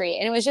Life Retreat.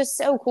 And it was just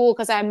so cool,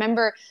 because I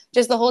remember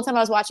just the whole time I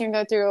was watching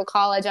her go through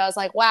college, I was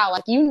like, wow,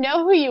 like, you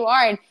know who you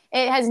are. And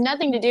it has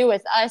nothing to do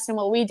with us and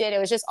what we did. It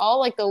was just all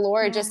like the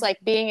Lord, just like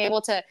being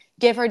able to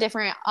give her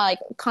different like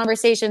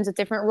conversations with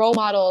different role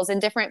models and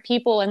different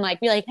people, and like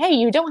be like, hey,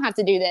 you don't have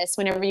to do this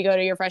whenever you go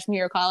to your freshman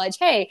year of college.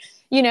 Hey,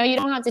 you know, you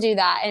don't have to do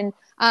that. And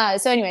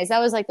so anyways, that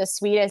was like the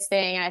sweetest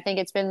thing. And I think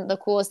it's been the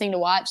coolest thing to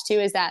watch too,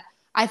 is that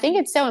I think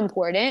it's so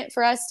important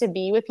for us to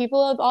be with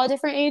people of all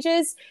different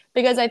ages,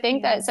 because I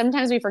think that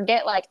sometimes we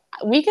forget, like,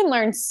 we can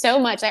learn so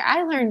much. Like,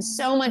 I learned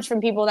so much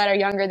from people that are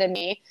younger than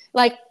me,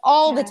 like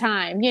all the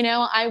time, you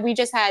know. We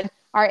just had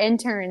our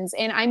interns,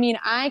 and I mean,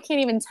 I can't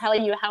even tell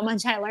you how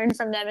much I learned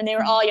from them, and they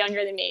were all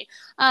younger than me.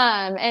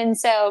 And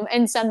some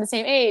the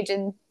same age.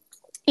 And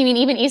I mean,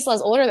 even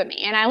Isla's older than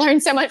me, and I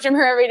learn so much from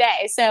her every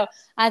day. So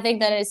I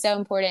think that it is so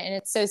important, and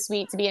it's so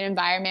sweet to be in an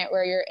environment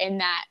where you're in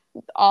that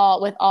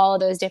with all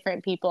of those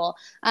different people.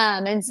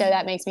 And so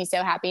that makes me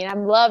so happy. And I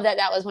love that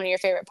was one of your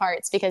favorite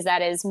parts, because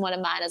that is one of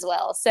mine as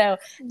well. So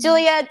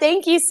Julia,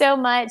 thank you so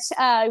much.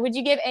 Would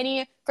you give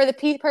for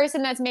the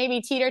person that's maybe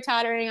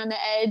teeter-tottering on the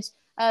edge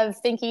of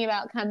thinking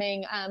about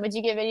coming, would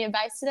you give any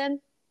advice to them?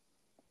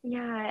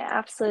 Yeah,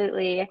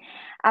 absolutely.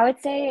 I would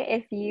say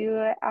if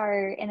you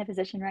are in a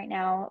position right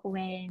now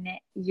when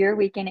your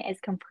weekend is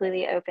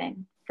completely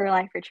open for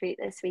Life Retreat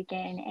this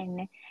weekend,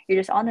 and you're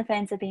just on the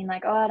fence of being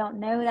like, oh, I don't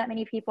know that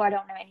many people, I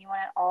don't know anyone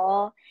at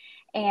all,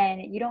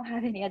 and you don't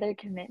have any other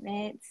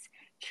commitments,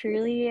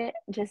 truly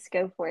just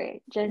go for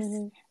it. Just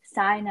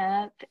sign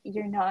up.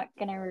 You're not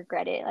going to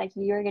regret it. Like,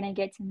 you're going to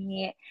get to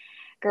meet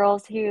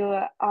girls who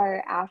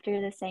are after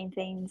the same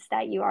things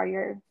that you are.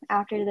 You're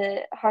after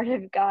the heart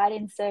of God.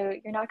 And so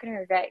you're not going to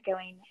regret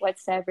going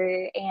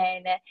whatsoever.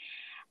 And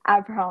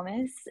I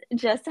promise.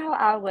 Just how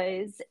I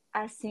was,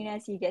 as soon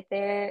as you get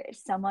there,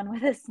 someone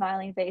with a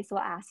smiling face will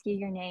ask you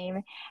your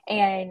name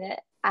and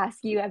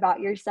ask you about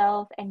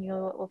yourself, and you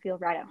will feel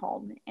right at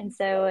home. And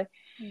so,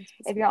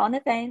 if you're on the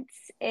fence,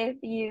 if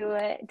you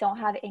don't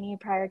have any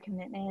prior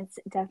commitments,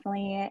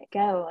 definitely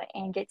go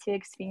and get to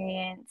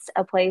experience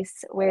a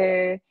place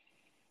where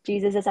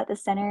Jesus is at the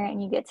center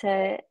and you get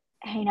to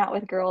hang out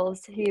with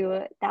girls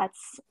who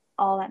that's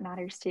all that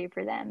matters to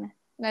for them.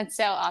 That's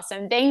so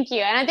awesome. Thank you.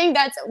 And I think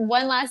that's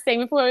one last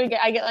thing before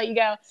let you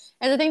go.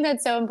 And I think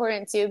that's so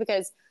important too,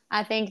 because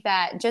I think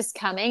that just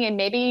coming, and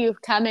maybe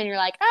you've come and you're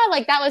like, oh,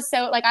 like that was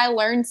so, like I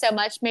learned so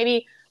much.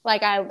 Maybe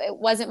like it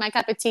wasn't my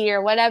cup of tea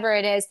or whatever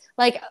it is.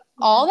 Like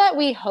all that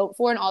we hope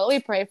for and all that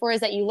we pray for is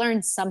that you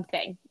learn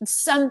something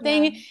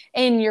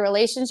in your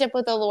relationship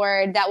with the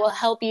Lord that will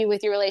help you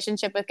with your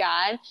relationship with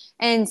God.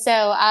 And so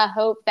I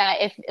hope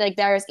that if like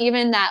there's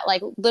even that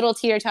like little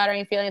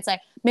teeter-tottering feeling, it's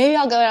like, maybe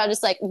I'll go and I'll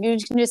just like, you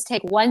can just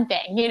take one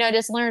thing,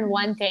 just learn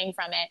one thing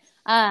from it.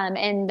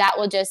 And that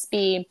will just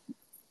be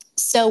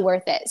so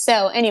worth it.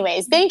 So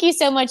anyways, thank you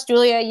so much,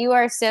 Julia. You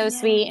are so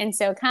sweet and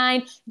so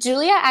kind.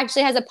 Julia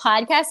actually has a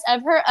podcast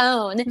of her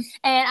own,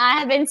 and I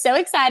have been so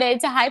excited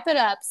to hype it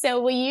up.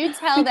 So will you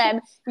tell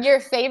them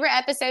your favorite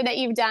episode that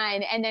you've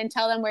done, and then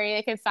tell them where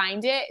they can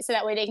find it so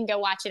that way they can go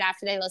watch it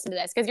after they listen to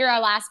this, because you're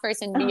our last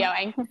person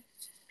going.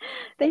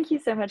 Thank you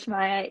so much,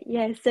 Maya.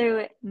 Yeah,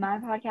 so my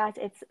podcast,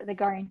 it's The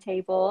Garden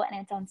Table,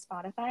 and it's on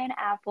Spotify and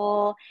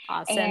Apple.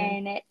 Awesome.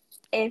 And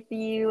if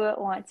you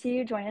want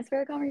to join us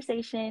for a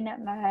conversation,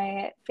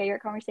 my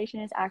favorite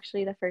conversation is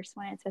actually the first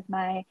one. It's with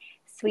my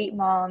sweet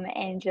mom,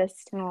 and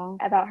just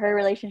about her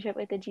relationship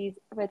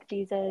with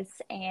Jesus.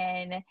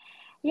 And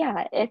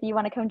yeah, if you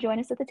want to come join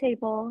us at the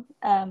table,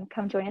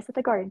 come join us at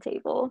the Garden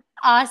Table.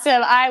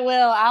 Awesome. I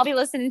will. I'll be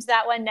listening to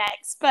that one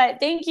next. But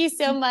thank you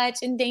so much.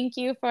 And thank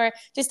you for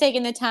just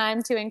taking the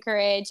time to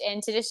encourage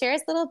and to just share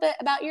us a little bit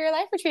about your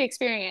life retreat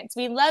experience.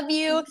 We love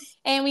you,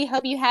 and we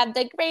hope you have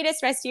the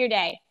greatest rest of your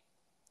day.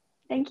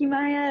 Thank you,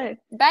 Maya.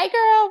 Bye,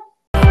 girl.